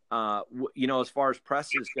 as far as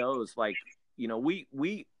presses goes,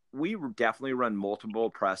 we definitely run multiple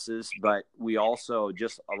presses, but we also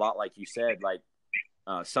just a lot, like you said,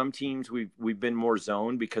 some teams we've been more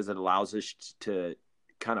zone because it allows us to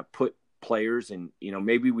kind of put players in,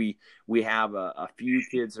 maybe we have a few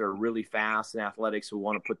kids that are really fast and athletics. So we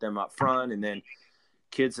want to put them up front, and then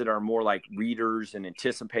kids that are more like readers and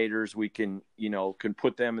anticipators, we can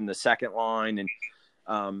put them in the second line. And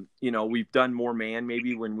We've done more man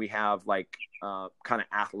maybe when we have like kind of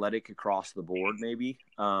athletic across the board maybe.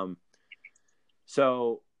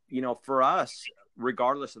 So, for us,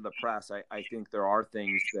 regardless of the press, I think there are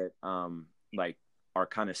things that like are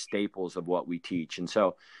kind of staples of what we teach. And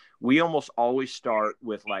so we almost always start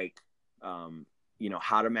with like,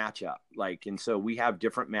 how to match up. Like, and so we have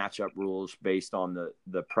different matchup rules based on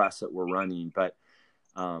the press that we're running. But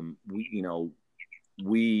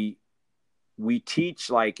we teach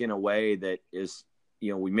like in a way that is,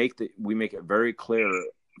 we make it very clear.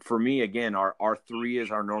 For me, again, our 3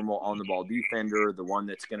 is our normal on the ball defender, the one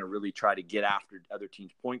that's going to really try to get after other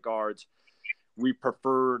teams' point guards. We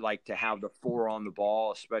prefer like to have the 4 on the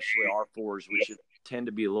ball, especially our 4s, which tend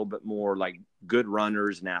to be a little bit more like good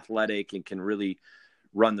runners and athletic and can really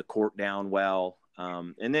run the court down well.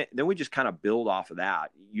 And then we just kind of build off of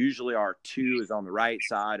that. Usually our 2 is on the right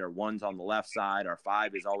side, our 1's on the left side. Our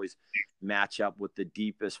 5 is always match up with the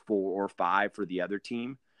deepest 4 or 5 for the other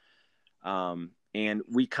team. And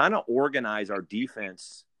we kind of organize our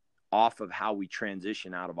defense off of how we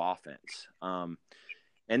transition out of offense.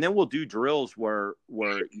 And then we'll do drills where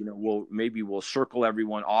we'll circle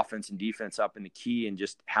everyone, offense and defense, up in the key and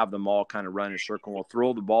just have them all kind of run in a circle. We'll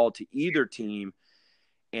throw the ball to either team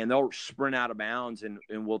and they'll sprint out of bounds, and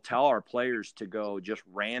we'll tell our players to go just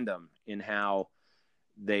random in how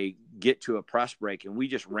they get to a press break. And we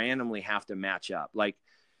just randomly have to match up. Like,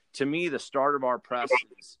 to me, the start of our press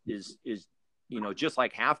is just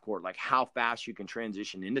like half court, like how fast you can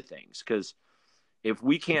transition into things. Because if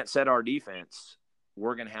we can't set our defense,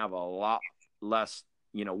 we're going to have a lot less,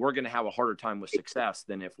 we're going to have a harder time with success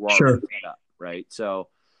than if we're already set up, right? So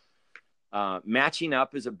matching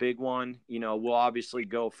up is a big one. We'll obviously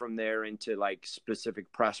go from there into like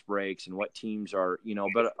specific press breaks and what teams are,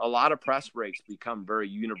 but a lot of press breaks become very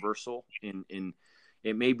universal. In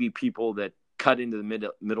it may be people that cut into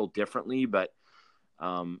the middle differently, but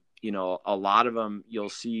a lot of them you'll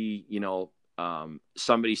see,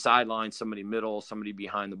 somebody sideline, somebody middle, somebody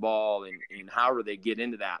behind the ball, and however they get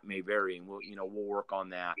into that may vary. And we'll work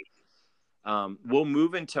on that. We'll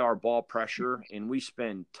move into our ball pressure, and we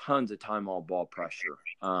spend tons of time on ball pressure.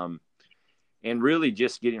 And really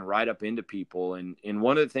just getting right up into people. And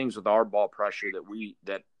one of the things with our ball pressure that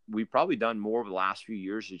we've probably done more over the last few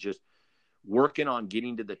years is just working on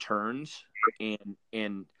getting to the turns,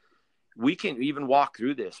 and we can even walk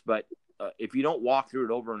through this, but if you don't walk through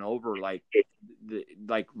it over and over, like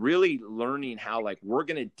really learning how, like, we're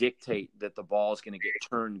going to dictate that the ball is going to get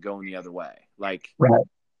turned going the other way. Like, right.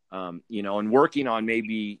 And working on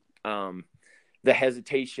maybe the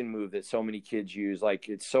hesitation move that so many kids use. Like,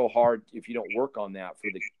 it's so hard if you don't work on that for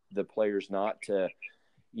the players not to,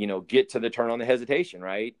 get to the turn on the hesitation.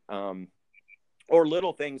 Right. Or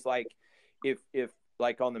little things like if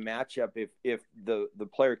like on the matchup, if the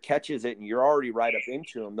player catches it and you're already right up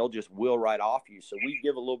into them, they'll just wheel right off you. So we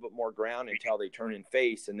give a little bit more ground until they turn and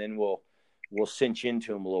face, and then we'll cinch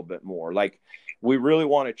into them a little bit more. Like, we really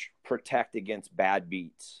want to protect against bad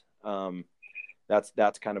beats.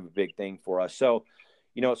 That's kind of a big thing for us. So,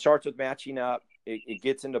 it starts with matching up. It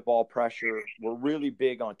gets into ball pressure. We're really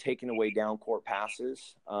big on taking away down court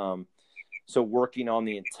passes. So working on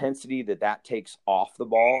the intensity that takes off the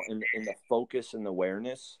ball and the focus and the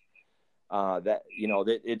awareness, that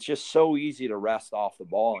it's just so easy to rest off the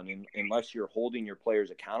ball. And unless you're holding your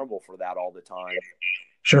players accountable for that all the time.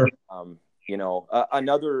 Sure. A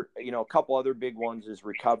couple other big ones is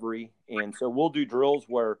recovery. And so we'll do drills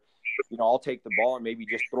where, I'll take the ball and maybe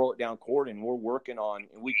just throw it down court, and we're working on,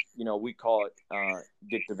 and we call it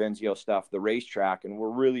Dick DeVenzio stuff, the racetrack. And we're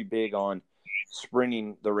really big on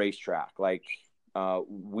sprinting the racetrack. Like,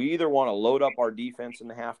 we either want to load up our defense in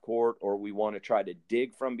the half court, or we want to try to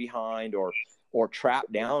dig from behind or trap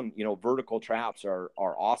down. Vertical traps are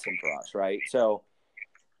awesome for us. Right. So,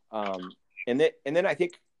 and then I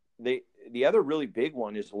think the other really big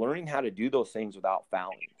one is learning how to do those things without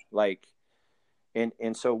fouling. Like,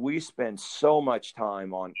 and so we spend so much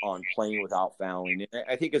time on playing without fouling. And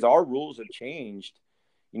I think as our rules have changed,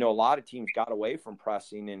 a lot of teams got away from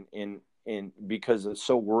pressing and because it's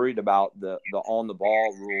so worried about the on the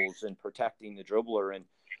ball rules and protecting the dribbler. And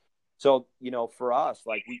so, for us,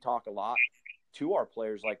 like, we talk a lot to our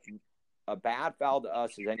players, like, a bad foul to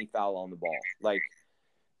us is any foul on the ball. Like,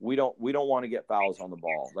 we don't want to get fouls on the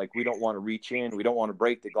ball. Like, we don't want to reach in. We don't want to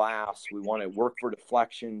break the glass. We want to work for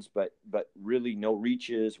deflections, but really no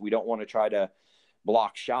reaches. We don't want to try to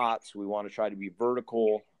block shots. We want to try to be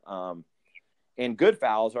vertical. And good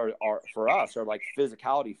fouls are for us are like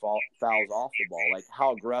physicality fouls off the ball, like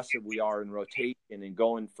how aggressive we are in rotation and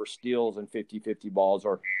going for steals and 50-50 balls,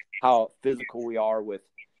 or how physical we are with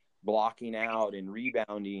blocking out and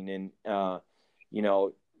rebounding and, you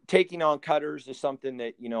know, taking on cutters is something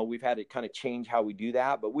that, you know, we've had to kind of change how we do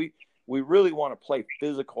that, but we really want to play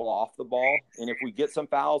physical off the ball. And if we get some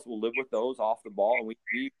fouls, we'll live with those off the ball, and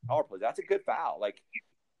we power plays. That's a good foul. Like,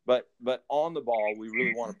 but on the ball, we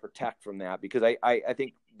really want to protect from that, because I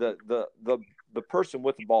think the person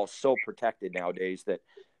with the ball is so protected nowadays that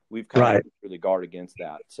we've kind of really guard against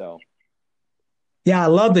that. So. Yeah, I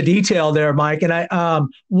love the detail there, Mike. And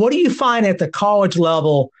what do you find at the college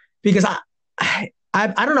level? Because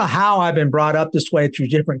I don't know how I've been brought up this way through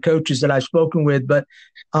different coaches that I've spoken with, but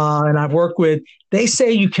and I've worked with. They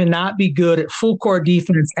say you cannot be good at full court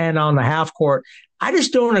defense and on the half court. I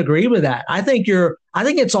just don't agree with that. I think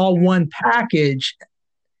it's all one package.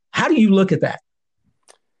 How do you look at that?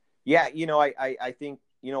 Yeah, you know, I think,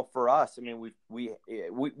 you know, for us, I mean,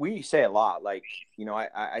 we say a lot, like, you know,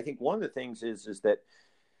 I think one of the things is that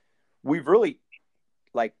we've really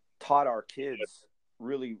like taught our kids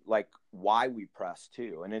really like why we press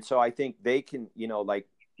too. And so I think they can, you know, like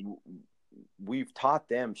we've taught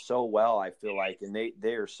them so well, I feel like, and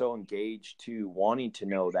they are so engaged to wanting to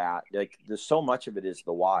know that, like, there's so much of it is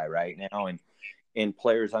the why right now. And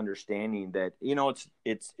players understanding that, you know,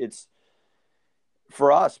 it's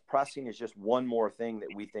for us, pressing is just one more thing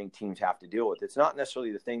that we think teams have to deal with. It's not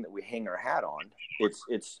necessarily the thing that we hang our hat on.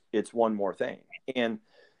 It's one more thing. And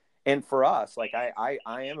for us, like I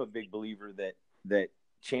am a big believer that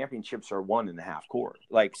championships are won in the half court.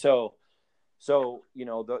 Like, so, you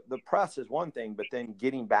know, the press is one thing, but then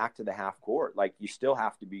getting back to the half court, like, you still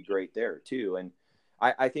have to be great there too. And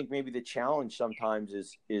I think maybe the challenge sometimes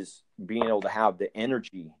is being able to have the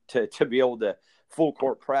energy to be able to full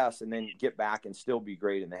court press and then get back and still be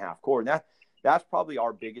great in the half court. And that's probably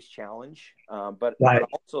our biggest challenge. But I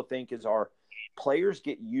also think as our players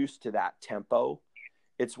get used to that tempo,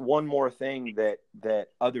 it's one more thing that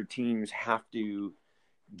other teams have to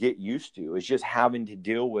get used to, is just having to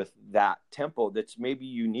deal with that tempo that's maybe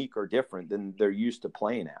unique or different than they're used to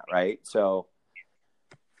playing at. Right. So.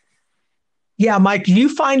 Yeah, Mike, do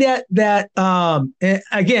you find that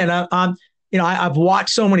again, you know, I've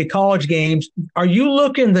watched so many college games. Are you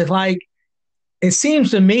looking to, like, it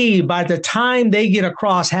seems to me by the time they get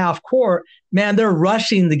across half court, man, they're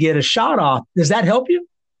rushing to get a shot off. Does that help you?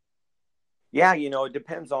 Yeah, you know, it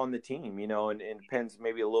depends on the team, you know, and it depends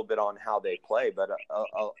maybe a little bit on how they play. But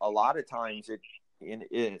a lot of times in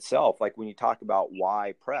itself, like when you talk about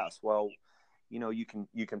why press, well, you know, you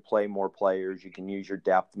can play more players, you can use your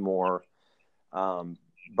depth more.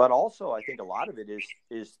 But also I think a lot of it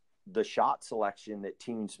is the shot selection that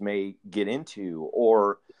teams may get into,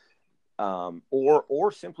 or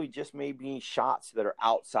simply just maybe shots that are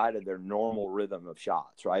outside of their normal rhythm of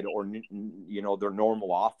shots, right? Or, you know, their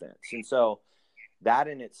normal offense. And so that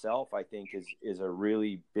in itself, I think is a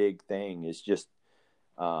really big thing, is just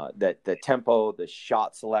that the tempo, the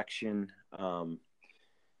shot selection.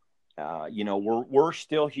 You know, we're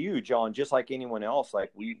still huge on, just like anyone else.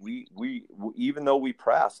 Like we even though we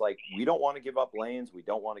press, like, we don't want to give up lanes. We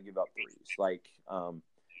don't want to give up threes. Like,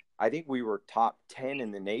 I think we were top 10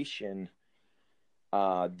 in the nation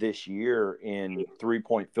this year in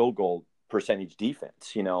 3-point field goal percentage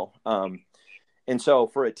defense, you know? And so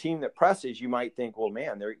for a team that presses, you might think, well,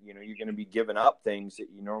 man, you're going to be giving up things that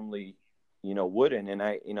you normally, you know, wouldn't. And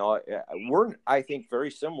we're, I think, very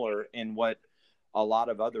similar in what a lot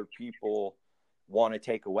of other people want to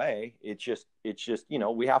take away. It's just, you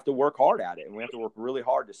know, we have to work hard at it, and we have to work really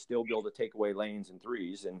hard to still be able to take away lanes and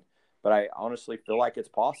threes. But I honestly feel like it's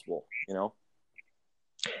possible, you know?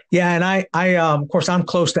 Yeah. And I of course, I'm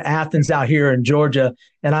close to Athens out here in Georgia,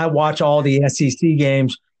 and I watch all the SEC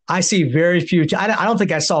games. I see very few. I don't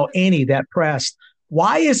think I saw any that pressed.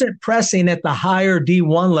 Why isn't pressing at the higher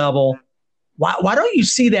D1 level? Why don't you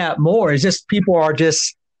see that more? Is just people are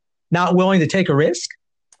just not willing to take a risk?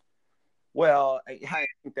 Well, I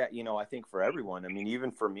think that, you know, I think for everyone, I mean,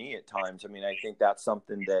 even for me at times, I mean, I think that's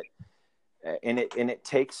something that, and it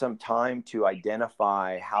takes some time to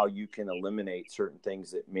identify how you can eliminate certain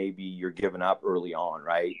things that maybe you're giving up early on.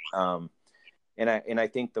 Right. And I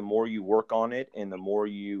think the more you work on it, and the more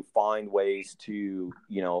you find ways to,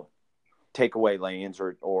 you know, take away lanes,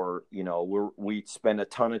 or, you know, we spend a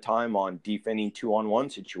ton of time on defending 2-on-1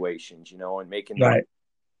 situations, you know, and making them,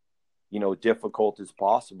 you know, difficult as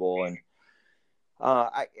possible. And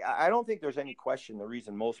I don't think there's any question. The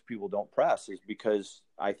reason most people don't press is because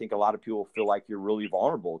I think a lot of people feel like you're really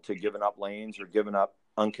vulnerable to giving up lanes or giving up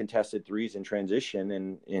uncontested threes in transition.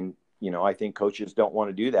 And you know, I think coaches don't want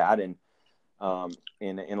to do that. And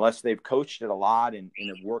unless they've coached it a lot and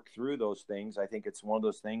have worked through those things, I think it's one of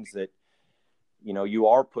those things that, you know, you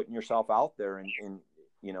are putting yourself out there, and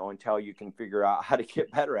until you can figure out how to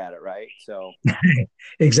get better at it. Right. So.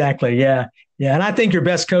 Exactly. Yeah. Yeah. And I think your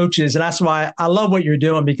best coaches, and that's why I love what you're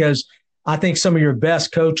doing, because I think some of your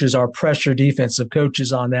best coaches are pressure defensive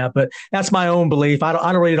coaches on that, but that's my own belief.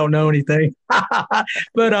 I really don't know anything,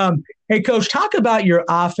 but, hey coach, talk about your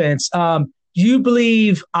offense. Do you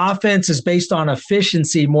believe offense is based on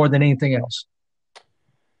efficiency more than anything else?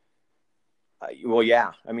 Well,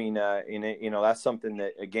 yeah. I mean, that's something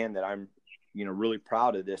that, again, that I'm, really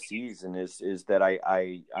proud of this season is that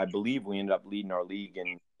I believe we ended up leading our league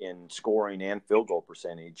in scoring and field goal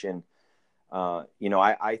percentage. And,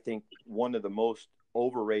 I think one of the most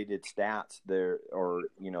overrated stats there, or,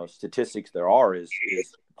 statistics there are is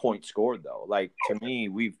points scored, though. Like, to me,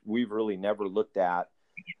 we've really never looked at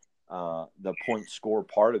the point score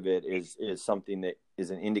part of it is something that is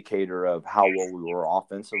an indicator of how well we were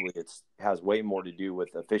offensively. It has way more to do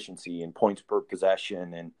with efficiency and points per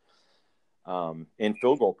possession and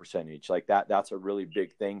field goal percentage. Like that's a really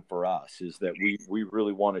big thing for us, is that we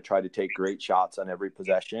really want to try to take great shots on every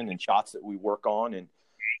possession, and shots that we work on, and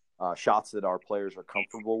shots that our players are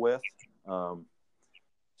comfortable with.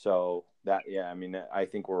 So that, yeah, I mean, I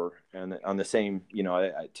think we're on the same,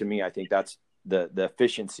 to me, I think that's the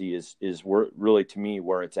efficiency is really, to me,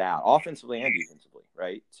 where it's at, offensively and defensively.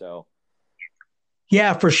 Right. So.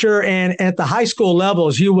 Yeah, for sure. And at the high school level,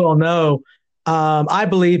 as you well know, I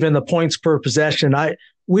believe in the points per possession.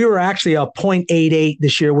 We were actually a 0.88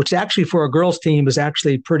 this year, which actually for a girls team is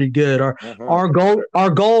actually pretty good. Our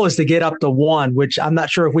goal is to get up to 1, which I'm not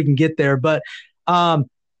sure if we can get there, but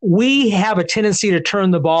we have a tendency to turn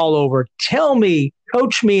the ball over. Tell me,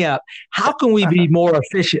 coach me up. How can we be more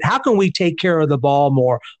efficient? How can we take care of the ball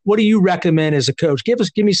more? What do you recommend as a coach? Give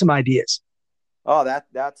me some ideas. Oh, that's,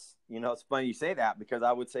 it's funny you say that, because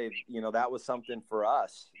I would say, that was something for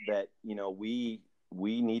us that,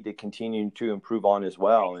 we need to continue to improve on as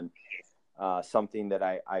well. And something that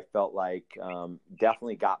I felt like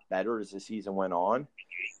definitely got better as the season went on.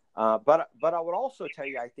 But I would also tell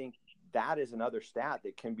you, I think that is another stat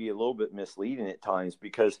that can be a little bit misleading at times,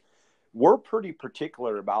 because we're pretty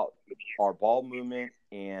particular about our ball movement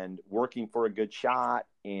and working for a good shot.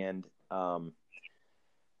 And, of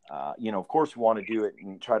course, we want to do it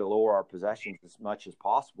and try to lower our possessions as much as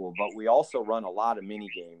possible. But we also run a lot of mini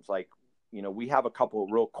games. Like, we have a couple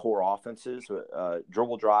of real core offenses.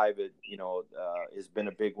 Dribble drive, has been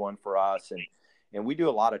a big one for us. And we do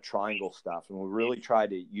a lot of triangle stuff. And we really try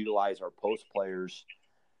to utilize our post players.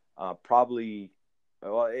 That's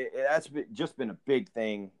just been a big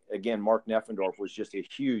thing. Again, Mark Neffendorf was just a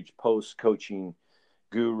huge post coaching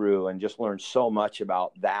guru, and just learned so much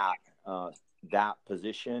about that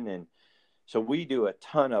position. And so we do a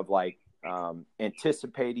ton of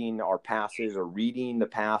anticipating our passes, or reading the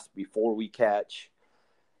pass before we catch,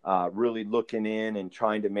 really looking in and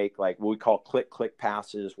trying to make what we call click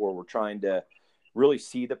passes, where we're trying to really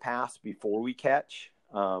see the pass before we catch.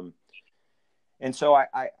 And so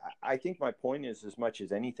I think my point is, as much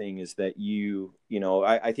as anything, is that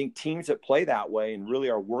I think teams that play that way and really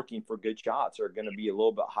are working for good shots are going to be a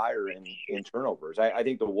little bit higher in turnovers. I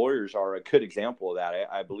think the Warriors are a good example of that.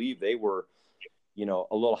 I believe they were, a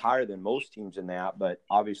little higher than most teams in that, but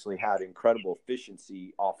obviously had incredible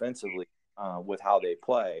efficiency offensively with how they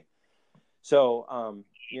play. So, I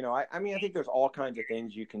think there's all kinds of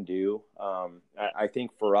things you can do. I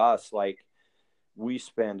think for us, we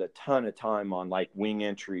spend a ton of time on wing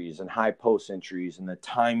entries and high post entries and the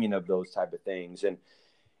timing of those type of things,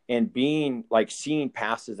 and being seeing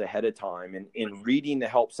passes ahead of time, and reading the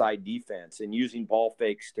help side defense, and using ball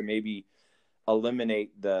fakes to maybe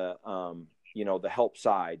eliminate the help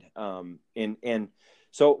side. And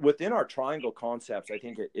so within our triangle concepts, I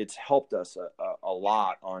think it's helped us a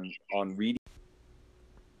lot on reading.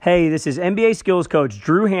 Hey, this is NBA skills coach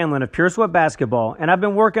Drew Hanlon of Pure Sweat Basketball, and I've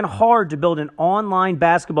been working hard to build an online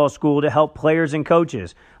basketball school to help players and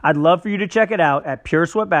coaches. I'd love for you to check it out at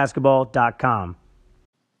puresweatbasketball.com.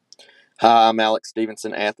 Hi, I'm Alex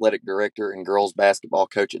Stevenson, athletic director and girls basketball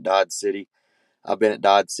coach at Dodge City. I've been at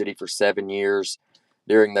Dodge City for 7 years.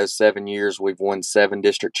 During those 7 years, we've won 7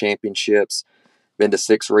 district championships, been to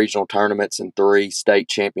 6 regional tournaments, and 3 state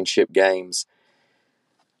championship games.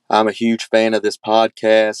 I'm a huge fan of this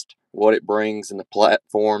podcast, what it brings, and the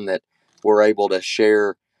platform that we're able to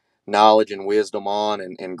share knowledge and wisdom on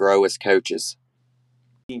and grow as coaches.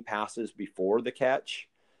 Passes before the catch.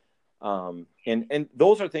 And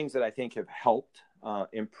those are things that I think have helped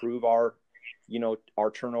improve our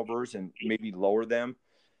turnovers and maybe lower them.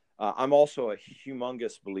 I'm also a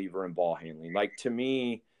humongous believer in ball handling. To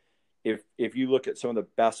me, if you look at some of the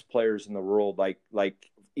best players in the world,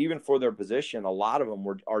 even for their position, a lot of them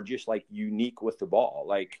are just like unique with the ball.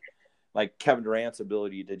 Like Kevin Durant's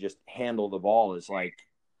ability to just handle the ball is like,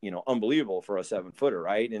 unbelievable for a 7-footer.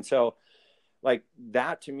 Right. And so like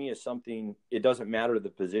that to me is something, it doesn't matter the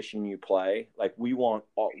position you play. Like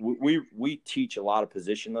we teach a lot of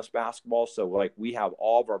positionless basketball. So like we have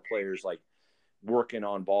all of our players like working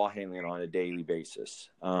on ball handling on a daily basis.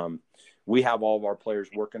 We have all of our players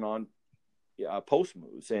working on post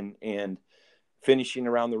moves and finishing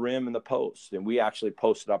around the rim and the post. And we actually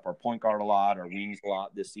posted up our point guard a lot, our wings a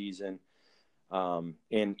lot this season.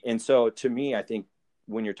 And so to me, I think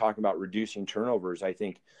when you're talking about reducing turnovers, I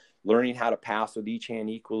think learning how to pass with each hand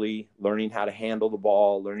equally, learning how to handle the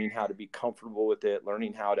ball, learning how to be comfortable with it,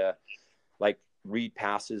 learning how to like read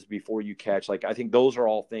passes before you catch. Like, I think those are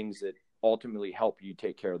all things that ultimately help you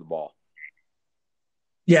take care of the ball.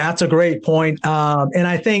 Yeah, that's a great point. And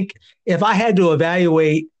I think if I had to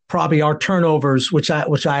evaluate probably our turnovers, which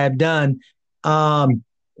I have done, a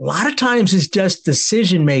lot of times it's just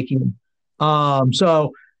decision making.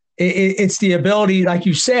 So it's the ability, like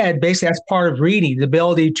you said, basically that's part of reading, the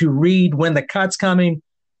ability to read when the cut's coming,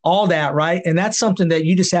 all that, right? And that's something that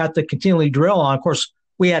you just have to continually drill on. Of course,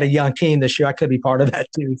 we had a young team this year. I could be part of that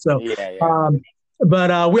too. So,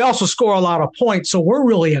 but we also score a lot of points. So we're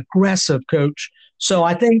really aggressive, Coach. So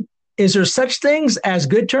I think, is there such things as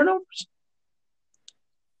good turnovers?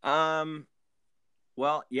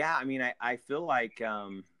 Well, yeah, I mean, I feel like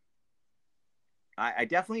I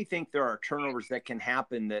definitely think there are turnovers that can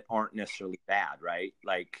happen that aren't necessarily bad, right?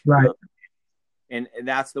 Like, right. And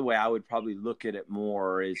that's the way I would probably look at it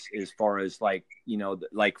more as far as like,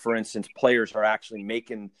 like for instance, players are actually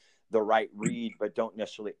making the right read, but don't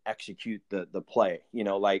necessarily execute the play,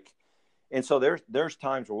 like, and so there's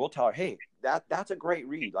times where we'll tell her, hey, that's a great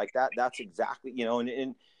read. Like that's exactly,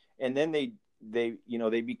 and then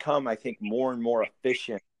they become, I think, more and more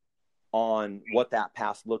efficient on what that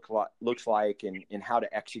pass looks like and how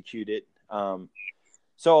to execute it.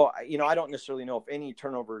 So, I don't necessarily know if any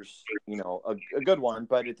turnovers, a good one,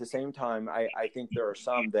 but at the same time, I think there are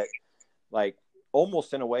some that like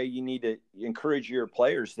almost in a way you need to encourage your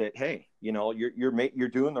players that, hey, you're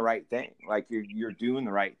doing the right thing. Like you're doing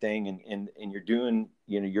the right thing and you're doing,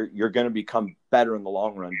 you're going to become better in the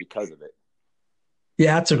long run because of it.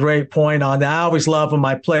 Yeah, that's a great point on that. I always love when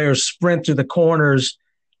my players sprint through the corners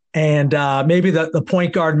and maybe the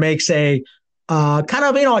point guard makes a kind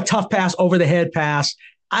of, a tough pass, over the head pass.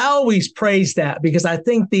 I always praise that because I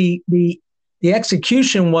think the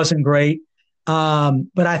execution wasn't great.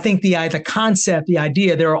 But I think the concept, the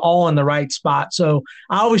idea, they're all in the right spot. So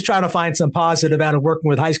I always try to find some positive out of working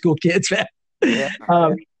with high school kids. Yeah.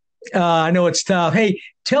 I know it's tough. Hey,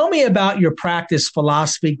 tell me about your practice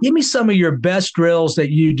philosophy. Give me some of your best drills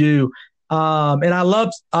that you do. And I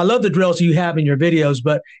love the drills you have in your videos,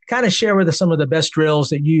 but kind of share with us some of the best drills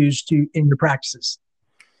that you use in your practices.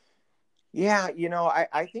 Yeah.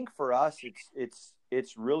 I think for us,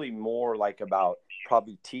 it's really more like about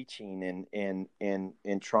probably teaching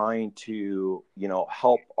and trying to,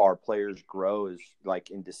 help our players grow as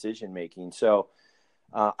like in decision making. So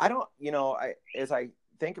I don't, as I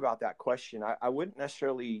think about that question, I wouldn't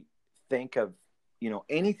necessarily think of,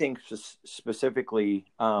 anything specifically.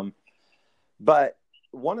 But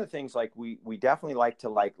one of the things, like we definitely like to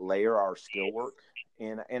like layer our skill work.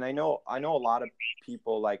 And I know a lot of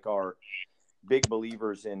people like are big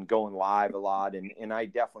believers in going live a lot. And I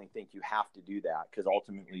definitely think you have to do that because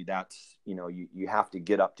ultimately that's, you have to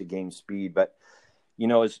get up to game speed. But,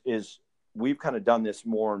 as we've kind of done this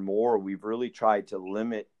more and more, we've really tried to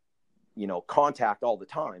limit, contact all the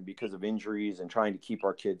time because of injuries and trying to keep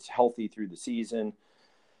our kids healthy through the season.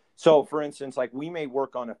 So for instance, like we may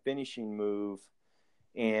work on a finishing move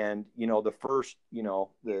and, the first,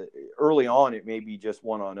 the early on, it may be just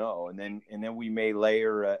 1-on-0. And then we may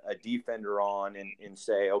layer a defender on and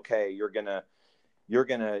say, okay, you're going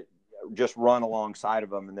to just run alongside of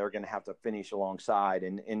them and they're going to have to finish alongside.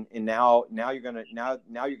 And now you're going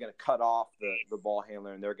to cut off the ball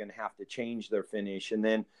handler and they're going to have to change their finish. And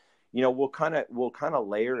then, we'll kind of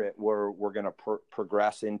layer it where we're going to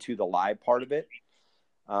progress into the live part of it.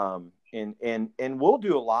 And we'll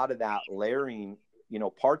do a lot of that layering,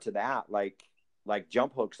 parts of that, like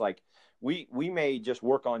jump hooks. Like we may just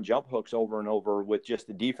work on jump hooks over and over with just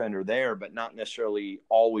the defender there, but not necessarily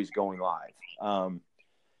always going live.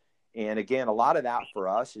 And again, a lot of that for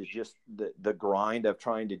us is just the grind of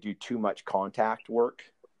trying to do too much contact work.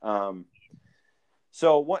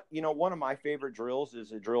 So one of my favorite drills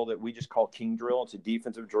is a drill that we just call King Drill. It's a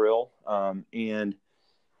defensive drill. And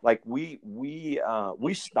like we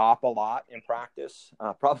stop a lot in practice,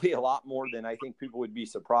 probably a lot more than I think people would be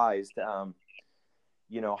surprised.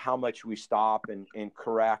 how much we stop and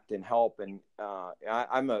correct and help. And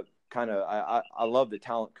I'm a kind of, I love the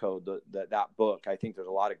talent code, that book. I think there's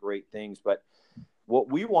a lot of great things, but what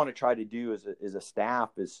we want to try to do as a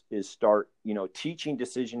staff is start, teaching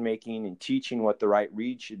decision-making and teaching what the right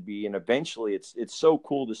read should be. And eventually it's so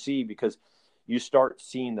cool to see, because you start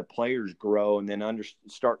seeing the players grow and then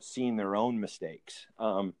start seeing their own mistakes.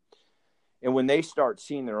 And when they start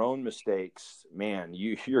seeing their own mistakes, man,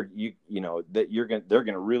 they're going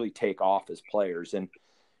to really take off as players. And,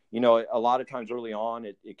 a lot of times early on,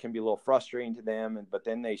 it can be a little frustrating to them, but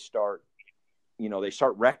then they start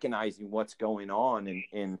recognizing what's going on,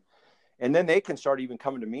 and then they can start even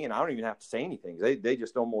coming to me, and I don't even have to say anything. They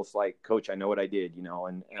just almost like, Coach, I know what I did,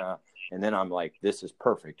 and then I'm like, this is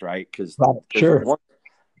perfect. Right. Cause sure.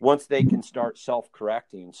 Once they can start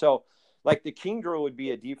self-correcting. So like the King drill would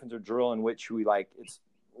be a defensive drill in which we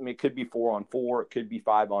it could be 4-on-4, it could be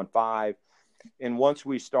 5-on-5. And once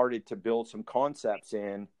we started to build some concepts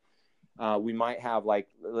in, we might have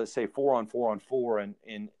let's say 4-on-4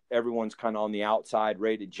 and everyone's kind of on the outside,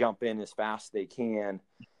 ready to jump in as fast as they can.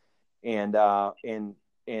 And so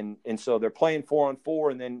they're playing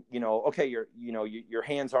 4-on-4, and then, okay, your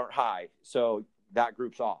hands aren't high. So that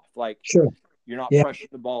group's off. Sure. You're not pressing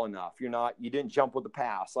the ball enough. You didn't jump with the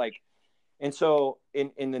pass. And so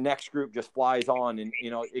in the next group just flies on, and,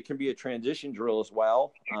 it can be a transition drill as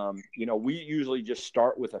well. We usually just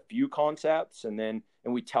start with a few concepts, and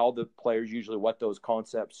we tell the players usually what those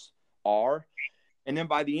concepts are. And then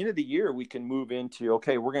by the end of the year, we can move into,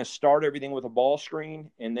 okay, we're going to start everything with a ball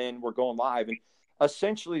screen, and then we're going live. And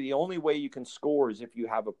essentially the only way you can score is if you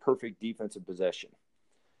have a perfect defensive possession.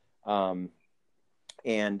 And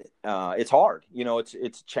it's hard,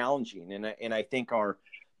 it's challenging. And I think our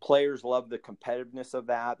players love the competitiveness of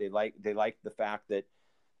that. They like the fact that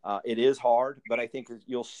it is hard, but I think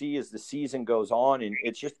you'll see as the season goes on, and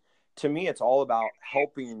it's just, to me, it's all about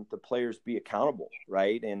helping the players be accountable.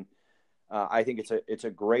 Right. And I think it's a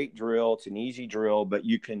great drill. It's an easy drill, but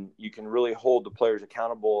you can really hold the players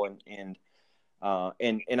accountable, and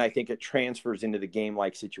I think it transfers into the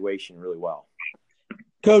game-like situation really well.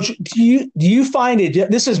 Coach, do you find it?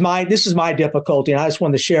 This is my difficulty, and I just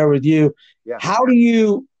wanted to share with you. Yeah. How do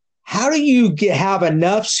you have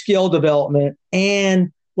enough skill development,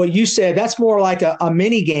 and what you said, that's more like a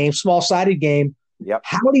mini game, small-sided game. Yep.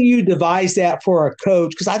 How do you devise that for a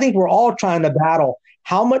coach? Because I think we're all trying to battle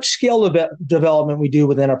how much skill development we do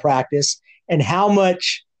within a practice, and how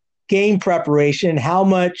much game preparation, how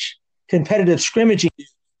much competitive scrimmaging.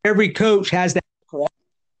 Every coach has that.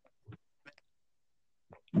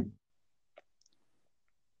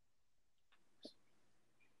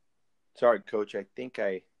 Sorry, Coach. I think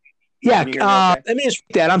Yeah. Okay? Let me just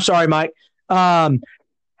repeat that. I'm sorry, Mike. How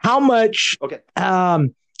much? Okay.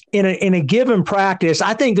 In a given practice,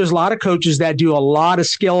 I think there's a lot of coaches that do a lot of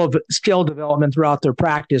skill development throughout their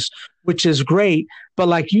practice, which is great. But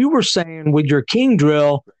like you were saying with your King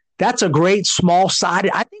drill, that's a great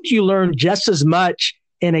small-sided. I think you learn just as much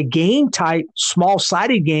in a game-type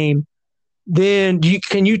small-sided game than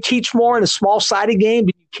can you teach more in a small-sided game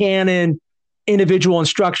than you can in individual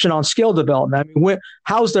instruction on skill development. I mean,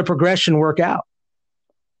 how's the progression work out?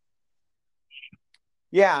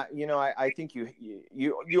 Yeah, I think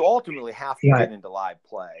you ultimately have to get into live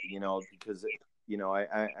play, because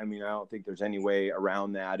I mean, I don't think there's any way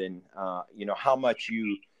around that, and how much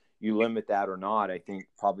you limit that or not, I think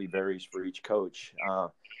probably varies for each coach,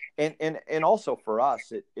 and also for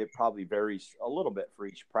us, it probably varies a little bit for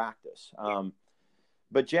each practice.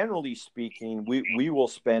 But generally speaking, we will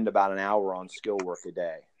spend about an hour on skill work a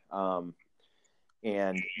day, and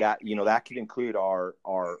that that could include our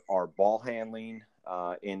ball handling.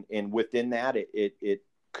 And within that, it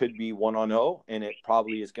could be 1-on-0, and it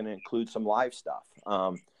probably is going to include some live stuff.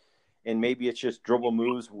 And maybe it's just dribble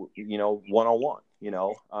moves,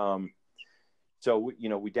 1-on-1, So,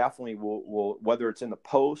 we definitely will, whether it's in the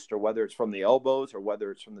post or whether it's from the elbows or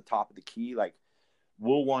whether it's from the top of the key,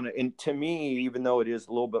 we'll want to, and to me, even though it is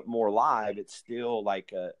a little bit more live, it's still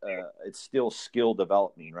it's still skill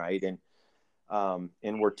developing. Right. And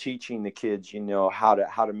we're teaching the kids, how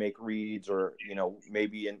to make reads, or,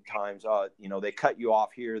 maybe in times, they cut you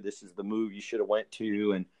off here. This is the move you should have went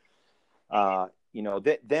to. And,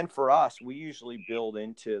 then for us, we usually build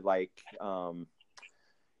into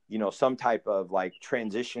some type of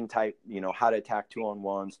transition type, how to attack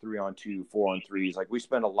 2-on-1s, 3-on-2, 4-on-3s. We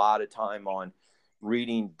spend a lot of time on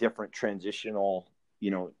reading different transitional,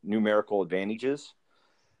 numerical advantages.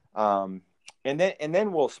 And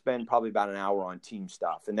then we'll spend probably about an hour on team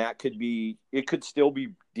stuff. And that it could still be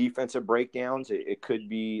defensive breakdowns. It could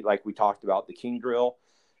be, like we talked about, the King drill.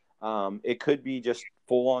 It could be just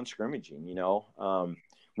full on scrimmaging,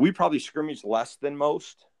 we probably scrimmage less than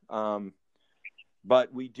most.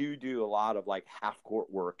 But we do a lot of like half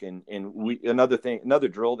court work. And another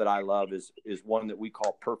drill that I love is one that we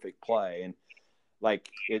call perfect play. And like,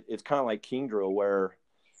 it's kind of like King drill, where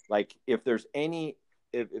like, if there's any,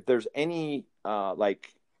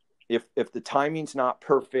 like, if the timing's not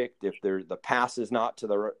perfect, if the pass is not to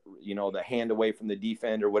the hand away from the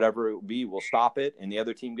defender, whatever it will be, we'll stop it. And the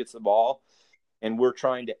other team gets the ball, and we're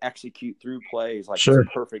trying to execute through plays like as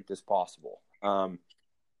perfect as possible.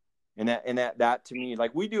 And that to me,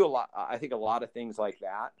 like, we do a lot, I think a lot of things like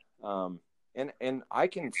that. And I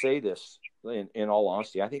can say this in all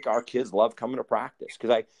honesty, I think our kids love coming to practice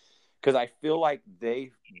because I feel like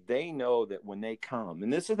they know that when they come,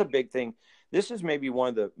 and this is the big thing, this is maybe one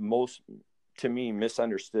of the most, to me,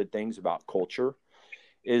 misunderstood things about culture,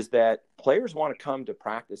 is that players want to come to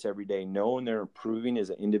practice every day knowing they're improving as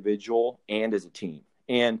an individual and as a team.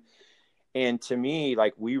 And to me,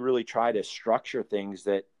 like, we really try to structure things,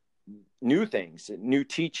 new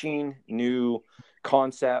teaching, new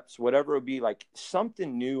concepts, whatever it would be, like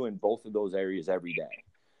something new in both of those areas every day.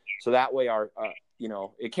 So that way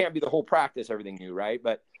it can't be the whole practice, everything new, right?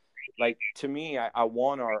 But like, to me, I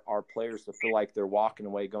want our players to feel like they're walking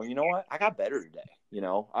away going, you know what, I got better today.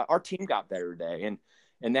 Our team got better today.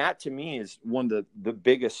 And that to me is one of the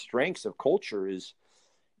biggest strengths of culture. Is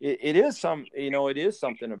it is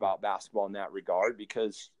something about basketball in that regard,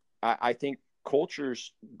 because I think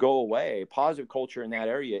cultures go away, positive culture in that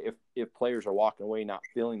area, if players are walking away not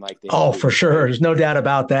feeling like they. Oh, for sure. There's no doubt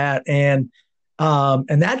about that. And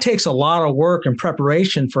that takes a lot of work and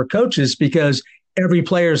preparation for coaches, because every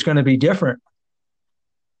player is going to be different.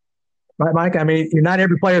 Right, Mike? I mean, not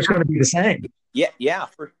every player is going to be the same. Yeah,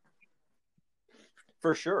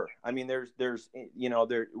 for sure. I mean, there's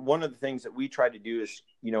one of the things that we try to do is,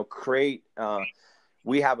 create,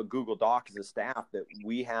 we have a Google Doc as a staff that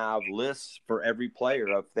we have lists for every player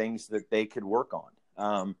of things that they could work on.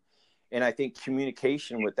 And I think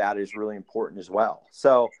communication with that is really important as well.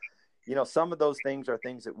 So, some of those things are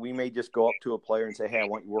things that we may just go up to a player and say, hey, I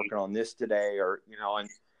want you working on this today, or,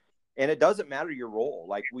 and it doesn't matter your role.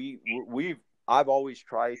 Like I've always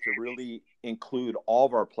tried to really include all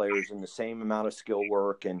of our players in the same amount of skill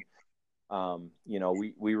work. And,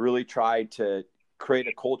 we really try to create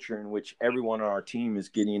a culture in which everyone on our team is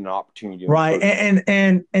getting an opportunity. Right.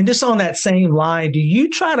 And just on that same line, do you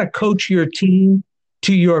try to coach your team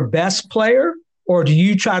to your best player, or do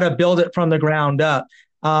you try to build it from the ground up?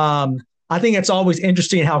 I think it's always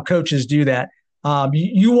interesting how coaches do that.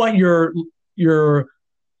 You want your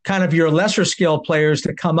kind of your lesser skilled players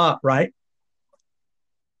to come up, right?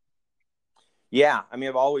 Yeah, I mean,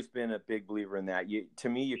 I've always been a big believer in that. To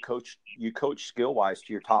me, you coach skill wise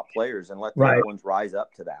to your top players and let the other ones rise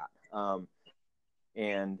up to that.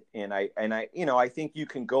 And I think you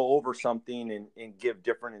can go over something and give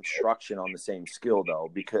different instruction on the same skill, though,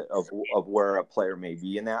 because of where a player may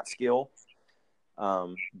be in that skill.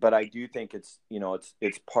 But I do think it's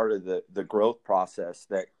part of the growth process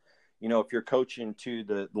that, if you're coaching to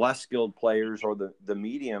the less skilled players or the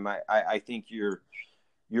medium, I think it's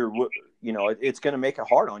going to make it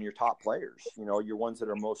hard on your top players, your ones that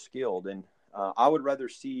are most skilled. And I would rather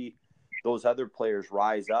see those other players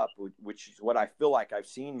rise up, which is what I feel like I've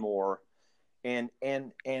seen more. And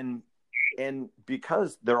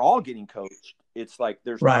because they're all getting coached, it's like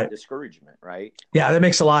there's no discouragement, right? Yeah, that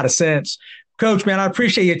makes a lot of sense. Coach, man, I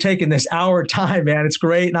appreciate you taking this hour time, man. It's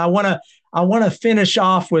great. And I want to finish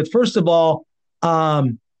off with, first of all, I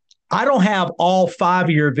don't have all 5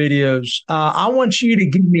 of your videos. I want you to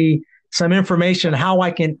give me some information on how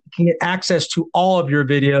I can get access to all of your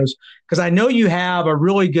videos, because I know you have a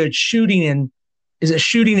really good shooting and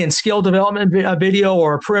skill development video,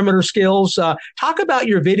 or perimeter skills. Talk about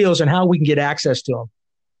your videos and how we can get access to them.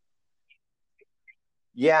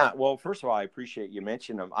 Yeah, well, first of all, I appreciate you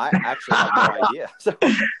mentioning them. I actually have no idea. So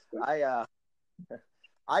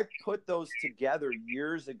I put those together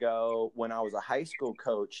years ago when I was a high school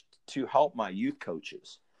coach to help my youth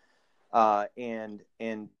coaches and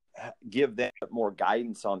give them more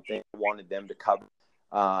guidance on things I wanted them to cover.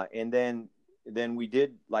 And then we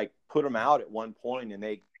did like put them out at one point, and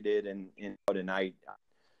they did and I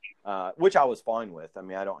which I was fine with. I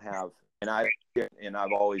mean, I don't have, and I've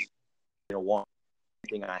always wanted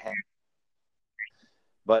anything I have.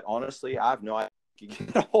 But honestly, I have no idea if you can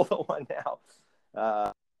get a hold of one now.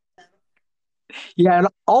 Yeah, and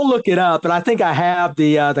I'll look it up, and I think I have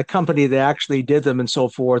the company that actually did them and so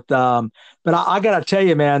forth. But I got to tell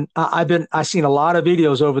you, man, I've seen a lot of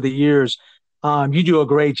videos over the years. You do a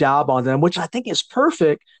great job on them, which I think is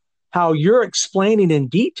perfect how you're explaining in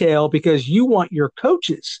detail because you want your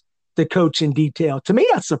coaches to coach in detail. To me,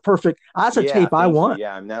 that's that's a tape I want.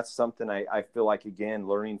 Yeah. And that's something I feel like, again,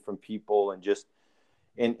 learning from people and just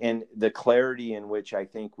and the clarity in which I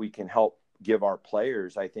think we can help give our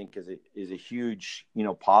players, I think is a huge,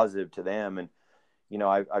 positive to them. And,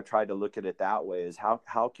 I've tried to look at it that way, is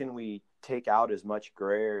how can we take out as much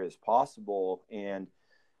gray area as possible and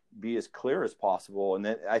be as clear as possible. And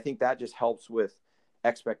then I think that just helps with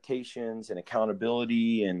expectations and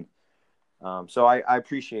accountability. And so I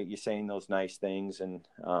appreciate you saying those nice things. And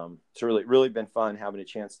it's really been fun having a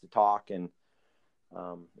chance to talk. And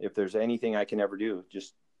if there's anything I can ever do,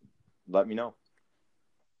 just let me know.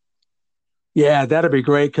 Yeah, that'd be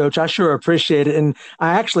great, Coach. I sure appreciate it. And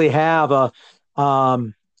I actually have a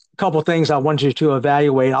couple of things I want you to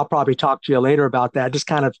evaluate. I'll probably talk to you later about that. Just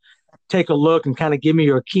kind of take a look and kind of give me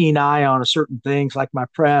your keen eye on certain things like my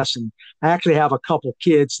press. And I actually have a couple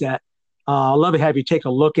kids that I'd love to have you take a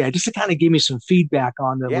look at just to kind of give me some feedback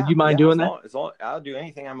on them. Would you mind doing that? I'll do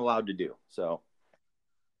anything I'm allowed to do. So.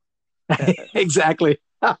 Exactly.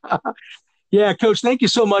 Yeah, Coach, thank you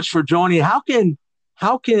so much for joining. How can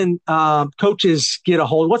coaches get a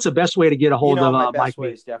hold? What's the best way to get a hold of my best Mike way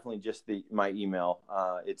Meek? is definitely just my email.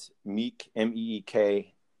 It's Meek, MEEKM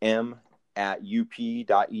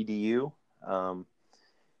 @up.edu.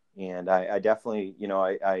 And I definitely,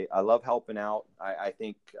 I love helping out. I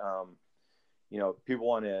think, people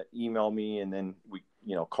want to email me and then we,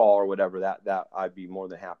 call or whatever, that I'd be more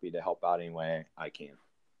than happy to help out any way I can.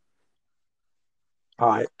 All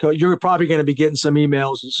right. So you're probably going to be getting some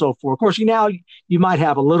emails and so forth. Of course, you might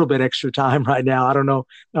have a little bit extra time right now. I don't know.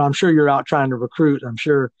 I'm sure you're out trying to recruit. I'm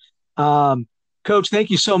sure. Coach, thank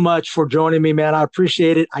you so much for joining me, man. I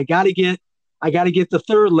appreciate it. I got to get the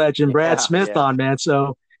third legend, Brad Smith, on, man.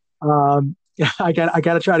 So I got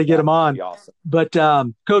to try to get him on. Awesome. But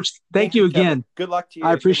Coach, thank you again. Kevin. Good luck to you.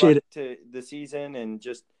 I appreciate it. To the season, and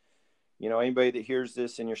just anybody that hears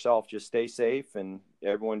this and yourself, just stay safe and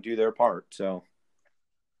everyone do their part. So.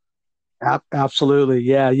 Absolutely.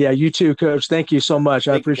 Yeah. You too, Coach. Thank you so much.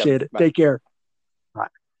 I appreciate it. Bye. Take care. All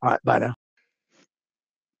right. Bye now.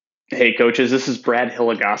 Hey, coaches. This is Brad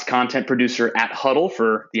Hilligoss, content producer at Huddle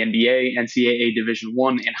for the NBA, NCAA Division I,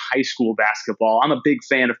 and high school basketball. I'm a big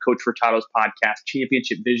fan of Coach Furtado's podcast,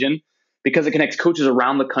 Championship Vision, because it connects coaches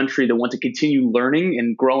around the country that want to continue learning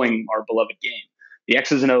and growing our beloved game. The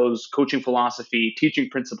X's and O's, coaching philosophy,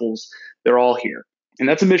 teaching principles, they're all here. And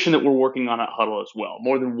that's a mission that we're working on at Huddle as well.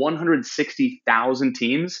 More than 160,000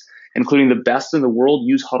 teams, including the best in the world,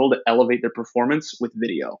 use Huddle to elevate their performance with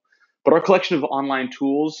video. But our collection of online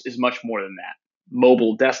tools is much more than that.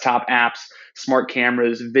 Mobile, desktop apps, smart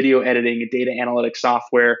cameras, video editing, data analytics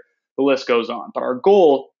software, the list goes on. But our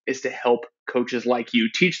goal is to help coaches like you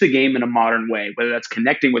teach the game in a modern way, whether that's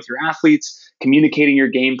connecting with your athletes, communicating your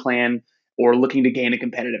game plan, or looking to gain a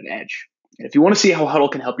competitive edge. And if you want to see how Huddle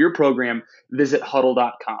can help your program, visit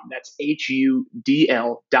huddle.com. That's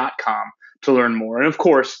HUDL.com to learn more. And of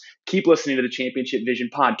course, keep listening to the Championship Vision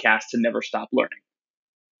podcast to never stop learning.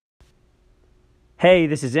 Hey,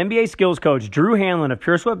 this is NBA skills coach Drew Hanlon of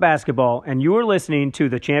Pure Sweat Basketball, and you are listening to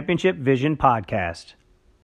the Championship Vision podcast.